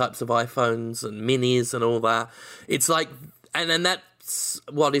different types of iPhones and minis and all that. It's like, and then that's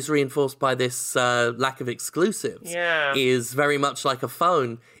what is reinforced by this lack of exclusives. Yeah. Is very much like a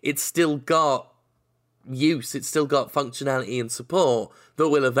phone. It's still got use, it's still got functionality and support that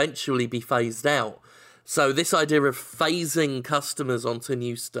will eventually be phased out. So this idea of phasing customers onto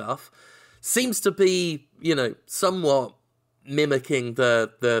new stuff seems to be, you know, somewhat mimicking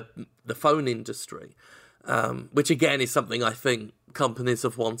the phone industry, which again is something I think companies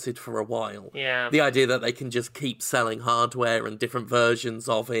have wanted for a while. Yeah. The idea that they can just keep selling hardware and different versions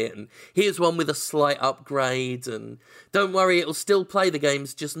of it, and here's one with a slight upgrade, and don't worry, it'll still play the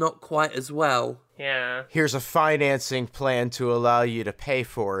games, just not quite as well. Yeah. Here's a financing plan to allow you to pay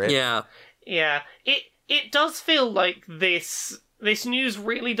for it. Yeah. Yeah. It does feel like this news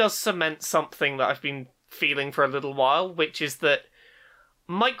really does cement something that I've been feeling for a little while, which is that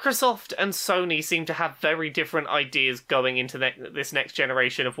Microsoft and Sony seem to have very different ideas going into this next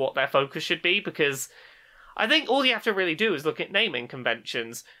generation of what their focus should be, because I think all you have to really do is look at naming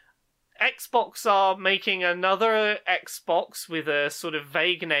conventions. Xbox are making another Xbox with a sort of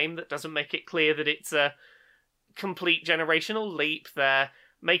vague name that doesn't make it clear that it's a complete generational leap. They're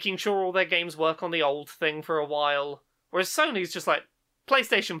making sure all their games work on the old thing for a while, whereas Sony's just like,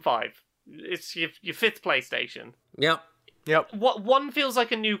 PlayStation 5. It's your fifth PlayStation. Yep. What one feels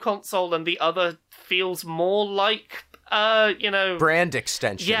like a new console and the other feels more like brand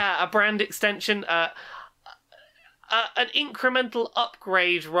extension. Yeah, a brand extension, an incremental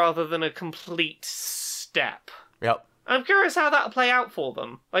upgrade rather than a complete step. Yep. I'm curious how that'll play out for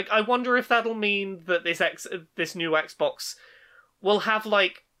them. Like, I wonder if that'll mean that this new Xbox will have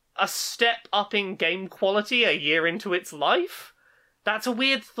like a step up in game quality a year into its life. That's a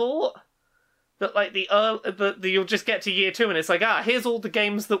weird thought. That like the you'll just get to year 2 and it's like, here's all the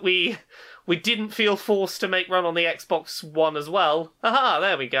games that we didn't feel forced to make run on the Xbox One as well. Aha,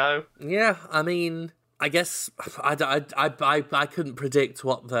 there we go. Yeah, I mean, I guess I couldn't predict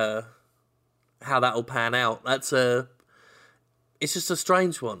how that'll pan out. It's just a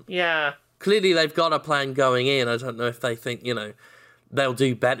strange one. Yeah. Clearly they've got a plan going in. I don't know if they think, you know, they'll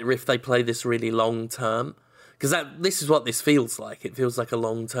do better if they play this really long term. Because this is what this feels like. It feels like a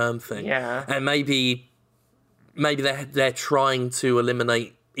long-term thing. Yeah. And maybe they're trying to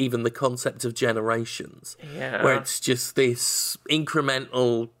eliminate even the concept of generations. Yeah. Where it's just this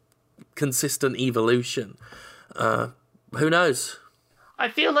incremental, consistent evolution. Who knows? I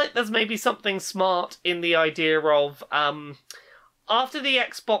feel like there's maybe something smart in the idea of, after the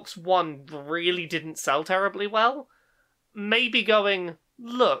Xbox One really didn't sell terribly well, maybe going,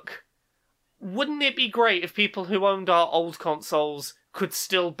 look, wouldn't it be great if people who owned our old consoles could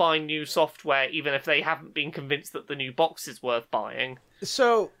still buy new software even if they haven't been convinced that the new box is worth buying?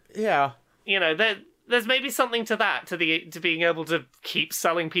 So, yeah. You know, there's maybe something to that, to being able to keep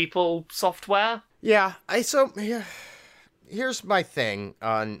selling people software. Yeah, here's my thing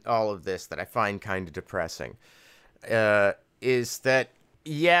on all of this that I find kind of depressing. Is that,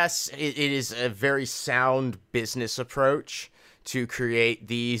 yes, it is a very sound business approach to create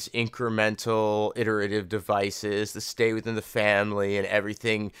these incremental, iterative devices that stay within the family and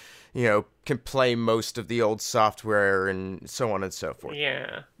everything, you know, can play most of the old software and so on and so forth.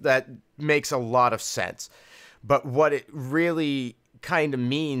 Yeah. That makes a lot of sense. But what it really kind of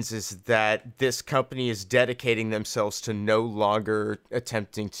means is that this company is dedicating themselves to no longer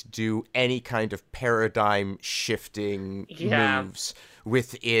attempting to do any kind of paradigm shifting moves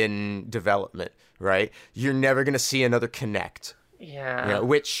within development, right? You're never going to see another Kinect. Yeah. You know,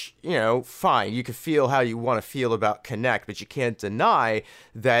 which, you know, fine. You can feel how you want to feel about Kinect, but you can't deny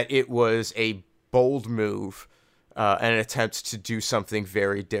that it was a bold move and an attempt to do something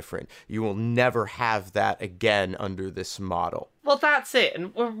very different. You will never have that again under this model. Well, that's it.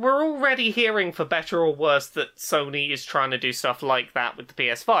 And we're already hearing, for better or worse, that Sony is trying to do stuff like that with the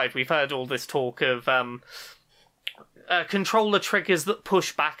PS5. We've heard all this talk of controller triggers that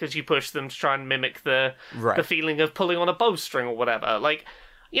push back as you push them to try and mimic the feeling of pulling on a bowstring or whatever. Like,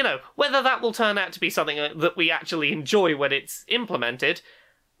 you know, whether that will turn out to be something that we actually enjoy when it's implemented,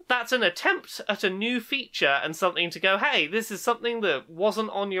 that's an attempt at a new feature and something to go, hey, this is something that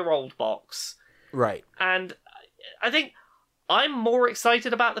wasn't on your old box. Right. And I think I'm more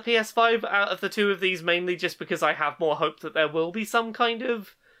excited about the PS5 out of the two of these, mainly just because I have more hope that there will be some kind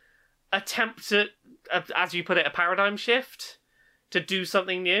of attempt at, as you put it, a paradigm shift to do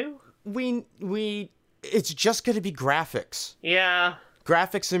something new. We it's just going to be graphics. Yeah.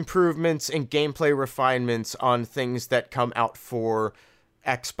 Graphics improvements and gameplay refinements on things that come out for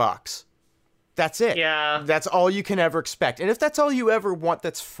Xbox. That's it. Yeah. That's all you can ever expect. And if that's all you ever want,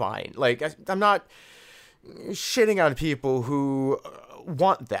 that's fine. Like, I'm not shitting on people who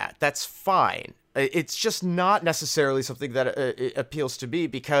want that. That's fine. It's just not necessarily something that appeals to me,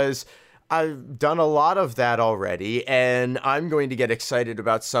 because I've done a lot of that already, and I'm going to get excited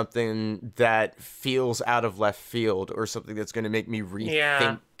about something that feels out of left field, or something that's going to make me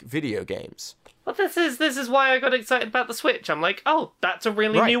rethink video games. But this is why I got excited about the Switch. I'm like, oh, that's a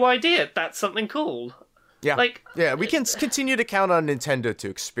really new idea. That's something cool. Yeah. Like, yeah, we can continue to count on Nintendo to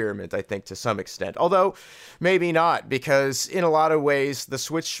experiment, I think, to some extent. Although, maybe not, because in a lot of ways, the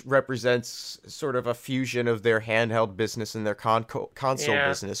Switch represents sort of a fusion of their handheld business and their console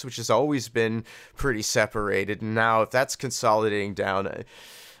business, which has always been pretty separated. And now, if that's consolidating down,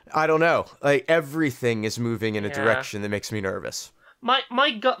 I don't know. Like, everything is moving in a direction that makes me nervous.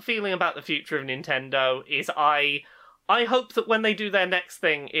 My gut feeling about the future of Nintendo is I hope that when they do their next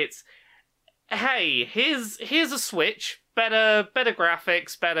thing, it's, hey, here's a Switch, better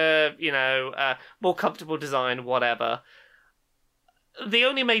graphics, better, more comfortable design, whatever. The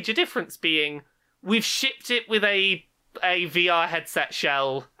only major difference being we've shipped it with a VR headset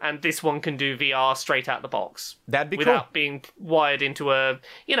shell, and this one can do VR straight out the box. That'd be without cool. being wired into a,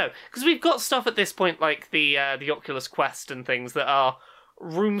 because we've got stuff at this point like the Oculus Quest and things that are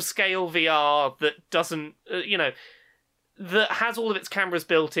room scale VR that doesn't, that has all of its cameras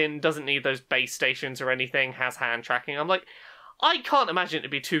built in, doesn't need those base stations or anything, has hand tracking. I'm like, I can't imagine it to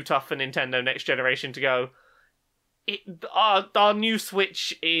be too tough for Nintendo next generation to go, our new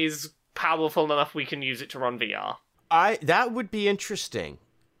Switch is powerful enough we can use it to run VR. That would be interesting,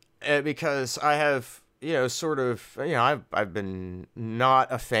 because I have, I've been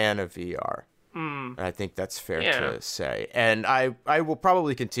not a fan of VR. I think that's fair to say. And I will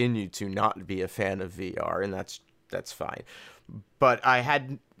probably continue to not be a fan of VR, and that's fine. But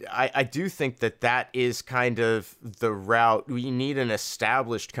I do think that is kind of the route. We need an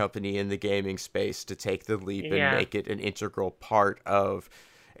established company in the gaming space to take the leap and make it an integral part of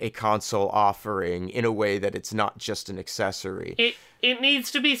a console offering in a way that it's not just an accessory. It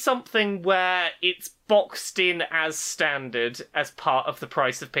needs to be something where it's boxed in as standard as part of the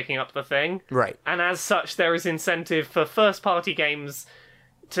price of picking up the thing. Right. And as such, there is incentive for first-party games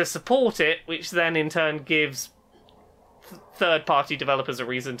to support it, which then in turn gives third-party developers a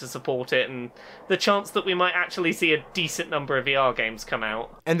reason to support it, and the chance that we might actually see a decent number of VR games come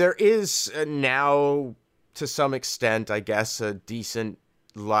out. And there is now, to some extent, I guess, a decent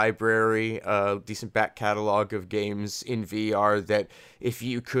library, a decent back catalog of games in VR that if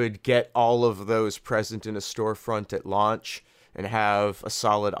you could get all of those present in a storefront at launch and have a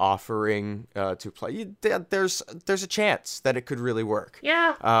solid offering to play, there's a chance that it could really work.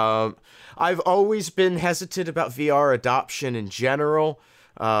 Yeah. I've always been hesitant about VR adoption in general,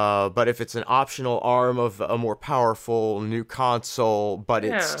 but if it's an optional arm of a more powerful new console, but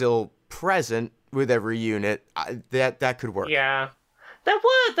it's still present with every unit, that could work. Yeah.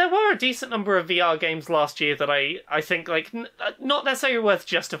 There were a decent number of VR games last year that I think, like, not necessarily worth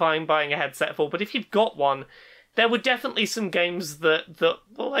justifying buying a headset for, but if you've got one, there were definitely some games that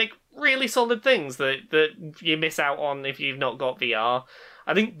were, like, really solid things that you miss out on if you've not got VR.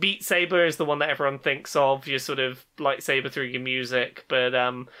 I think Beat Saber is the one that everyone thinks of, your sort of lightsaber through your music, but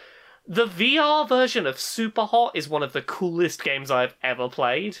the VR version of Super Hot is one of the coolest games I've ever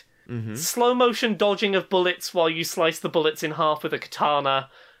played. Mm-hmm. Slow motion dodging of bullets while you slice the bullets in half with a katana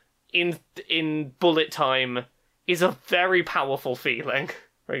in bullet time is a very powerful feeling.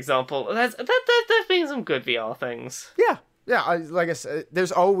 For example, there's been some good VR things. Yeah. Like I said,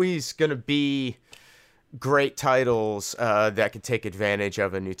 there's always gonna be great titles that can take advantage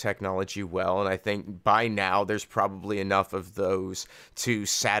of a new technology well, and I think by now there's probably enough of those to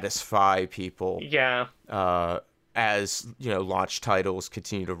satisfy people. Yeah. As, launch titles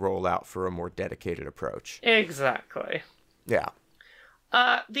continue to roll out for a more dedicated approach. Exactly. Yeah.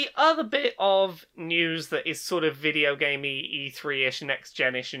 The other bit of news that is sort of video gamey E3-ish,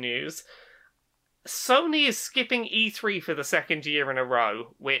 next-gen-ish news, Sony is skipping E3 for the second year in a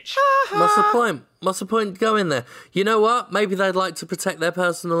row, which... What's the point? What's the point going there? You know what? Maybe they'd like to protect their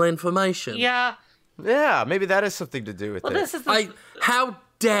personal information. Yeah. Yeah, maybe that has something to do with it. This is how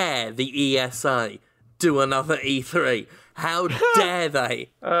dare the ESA do another E3? How dare they?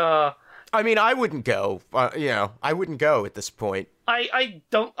 I mean, I wouldn't go. I wouldn't go at this point. I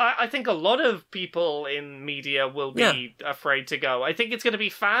think a lot of people in media will be afraid to go. I think it's going to be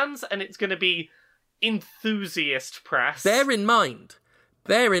fans and it's going to be enthusiast press. Bear in mind,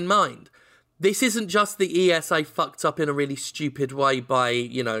 this isn't just the ESA fucked up in a really stupid way by,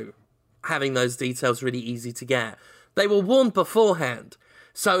 having those details really easy to get. They were warned beforehand.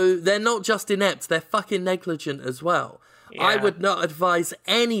 So they're not just inept, they're fucking negligent as well. Yeah. I would not advise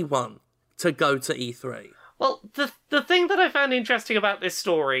anyone to go to E3. Well, the thing that I found interesting about this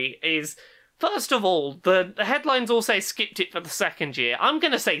story is, first of all, the headlines all say skipped it for the second year. I'm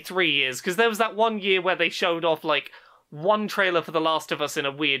going to say 3 years, because there was that 1 year where they showed off, one trailer for The Last of Us in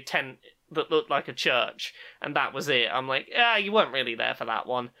a weird tent that looked like a church, and that was it. I'm like, you weren't really there for that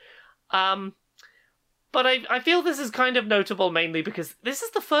one. But I feel this is kind of notable mainly because this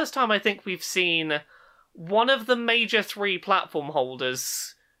is the first time I think we've seen one of the major 3 platform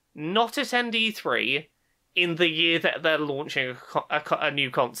holders not attend E3 in the year that they're launching a new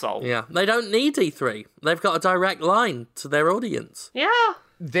console. Yeah, they don't need E3. They've got a direct line to their audience. Yeah.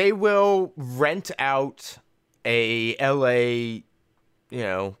 They will rent out a LA,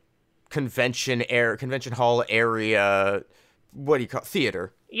 convention hall area, what do you call it?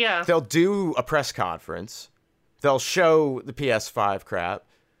 Theater. Yeah. They'll do a press conference. They'll show the PS5 crap.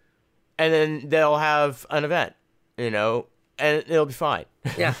 And then they'll have an event, and it'll be fine.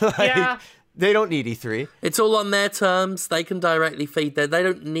 Yeah. Yeah. They don't need E3. It's all on their terms. They can directly feed They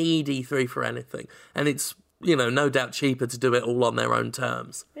don't need E3 for anything. And it's, no doubt cheaper to do it all on their own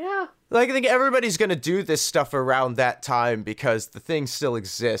terms. Yeah. I think everybody's going to do this stuff around that time because the thing still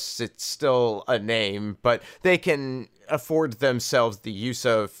exists. It's still a name, but they can afford themselves the use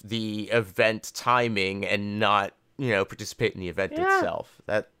of the event timing and not, participate in the event itself.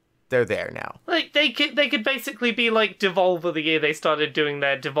 That they're there now. They could basically be like Devolver the year they started doing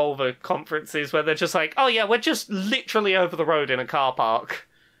their Devolver conferences where they're just like, oh yeah, we're just literally over the road in a car park.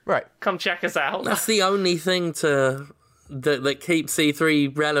 Right. Come check us out. That's the only thing that keeps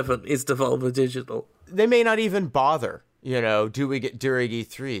E3 relevant is Devolver Digital. They may not even bother, doing it during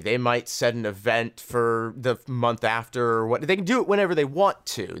E3. They might set an event for the month after or what. They can do it whenever they want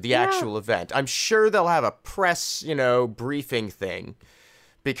to, the actual event. I'm sure they'll have a press, briefing thing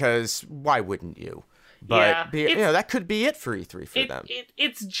because why wouldn't you? But, that could be it for E3 for them.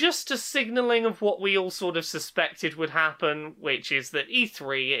 It's just a signaling of what we all sort of suspected would happen, which is that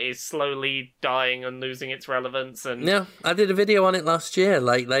E3 is slowly dying and losing its relevance. And yeah, I did a video on it last year.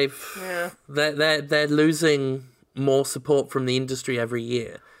 They're losing more support from the industry every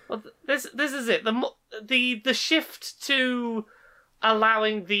year. Well, this is it. The shift to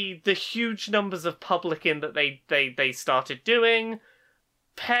allowing the huge numbers of public in that they started doing,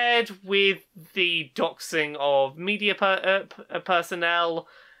 paired with the doxing of media personnel,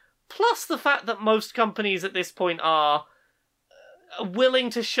 plus the fact that most companies at this point are willing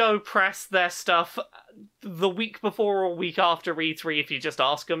to show press their stuff the week before or week after E3 if you just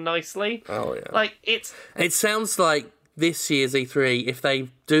ask them nicely. Oh, yeah. It sounds like this year's E3, if they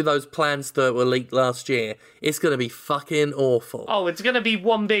do those plans that were leaked last year, it's going to be fucking awful. Oh, it's going to be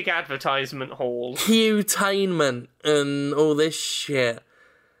one big advertisement haul. Qtainment and all this shit.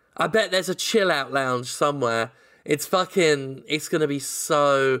 I bet there's a chill-out lounge somewhere. It's going to be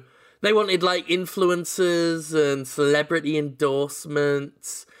so... They wanted, influencers and celebrity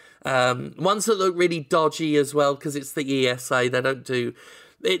endorsements. Ones that look really dodgy as well, because it's the ESA. They don't do...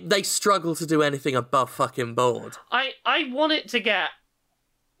 They struggle to do anything above fucking board. I want it to get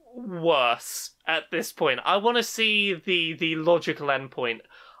worse at this point. I want to see the logical endpoint.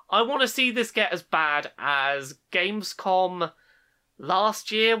 I want to see this get as bad as Gamescom...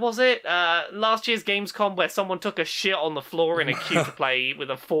 Last year, was it? Last year's Gamescom where someone took a shit on the floor in a queue to play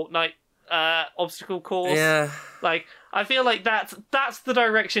with a Fortnite obstacle course. Yeah. I feel like that's the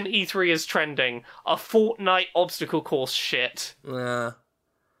direction E3 is trending. A Fortnite obstacle course shit. Yeah.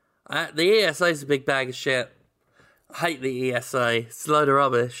 The ESA is a big bag of shit. I hate the ESA. It's a load of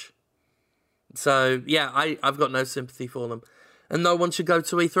rubbish. So, yeah, I've got no sympathy for them. And no one should go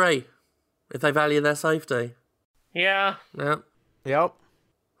to E3 if they value their safety. Yeah. Yeah. Yep.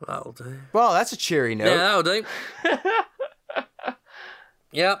 That'll do. Well, that's a cheery note. Yeah, that'll do.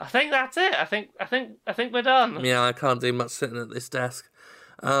 Yep. I think that's it. I think we're done. Yeah, I can't do much sitting at this desk.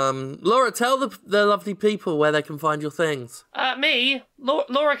 Laura, tell the lovely people where they can find your things. Me,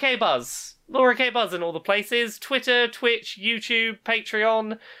 Laura K Buzz. Laura K Buzz in all the places. Twitter, Twitch, YouTube,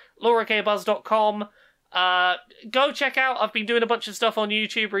 Patreon, laurakbuzz.com. Go check out. I've been doing a bunch of stuff on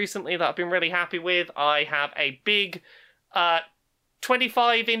YouTube recently that I've been really happy with. I have a big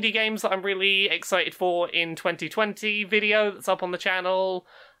 25 indie games that I'm really excited for in 2020 video that's up on the channel.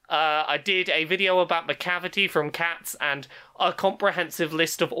 I did a video about McCavity from Cats and a comprehensive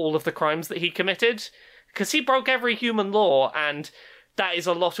list of all of the crimes that he committed. Because he broke every human law, and that is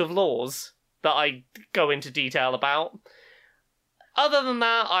a lot of laws that I go into detail about. Other than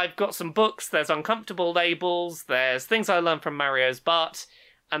that, I've got some books. There's Uncomfortable Labels. There's Things I Learned from Mario's Butt.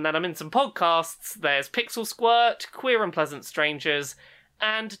 And then I'm in some podcasts. There's Pixel Squirt, Queer and Pleasant Strangers,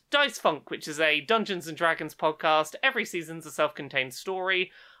 and Dice Funk, which is a Dungeons & Dragons podcast. Every season's a self-contained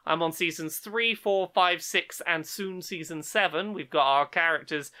story. I'm on seasons 3, 4, 5, 6, and soon season 7. We've got our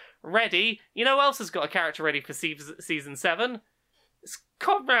characters ready. You know who else has got a character ready for season 7? It's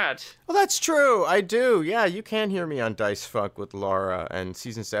Conrad. Well, that's true. I do. Yeah, you can hear me on Dice Funk with Laura, and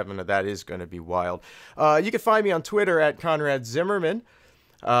season 7 of that is going to be wild. You can find me on Twitter at Conrad Zimmerman.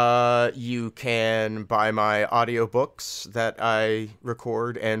 You can buy my audiobooks that I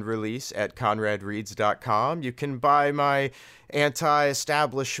record and release at conradreads.com. You can buy my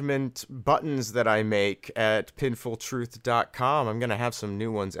anti-establishment buttons that I make at pinfultruth.com. I'm going to have some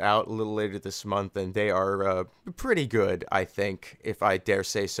new ones out a little later this month, and they are pretty good, I think, if I dare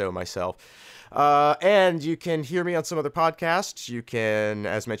say so myself. And you can hear me on some other podcasts. You can,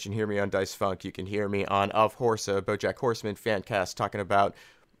 as mentioned, hear me on Dice Funk. You can hear me on Of Horsa, BoJack Horseman fancast, talking about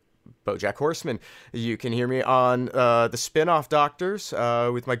BoJack Horseman. You can hear me on the Spin-Off Doctors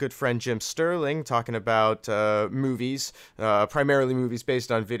with my good friend Jim Sterling, talking about movies, primarily movies based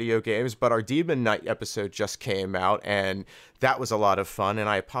on video games. But our Demon Knight episode just came out, and that was a lot of fun. And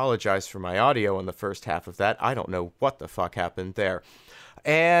I apologize for my audio in the first half of that. I don't know what the fuck happened there.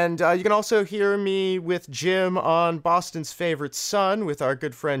 And you can also hear me with Jim on Boston's Favorite Son with our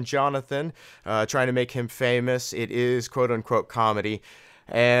good friend Jonathan, trying to make him famous. It is quote-unquote comedy.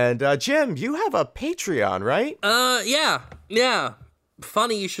 And Jim, you have a Patreon, right? Yeah.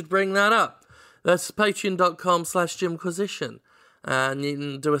 Funny you should bring that up. That's patreon.com/JimQuisition. And you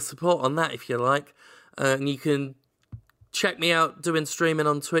can do a support on that if you like. And you can check me out doing streaming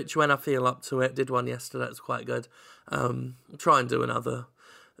on Twitch when I feel up to it. Did one yesterday, it's quite good. I'll try and do another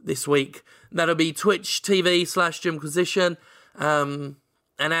this week. That'll be Twitch TV/JimQuisition.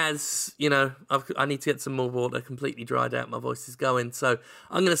 And as, you know, I need to get some more water, completely dried out, my voice is going. So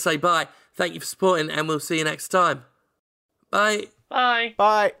I'm going to say bye. Thank you for supporting, and we'll see you next time. Bye. Bye.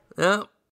 Bye. Yeah.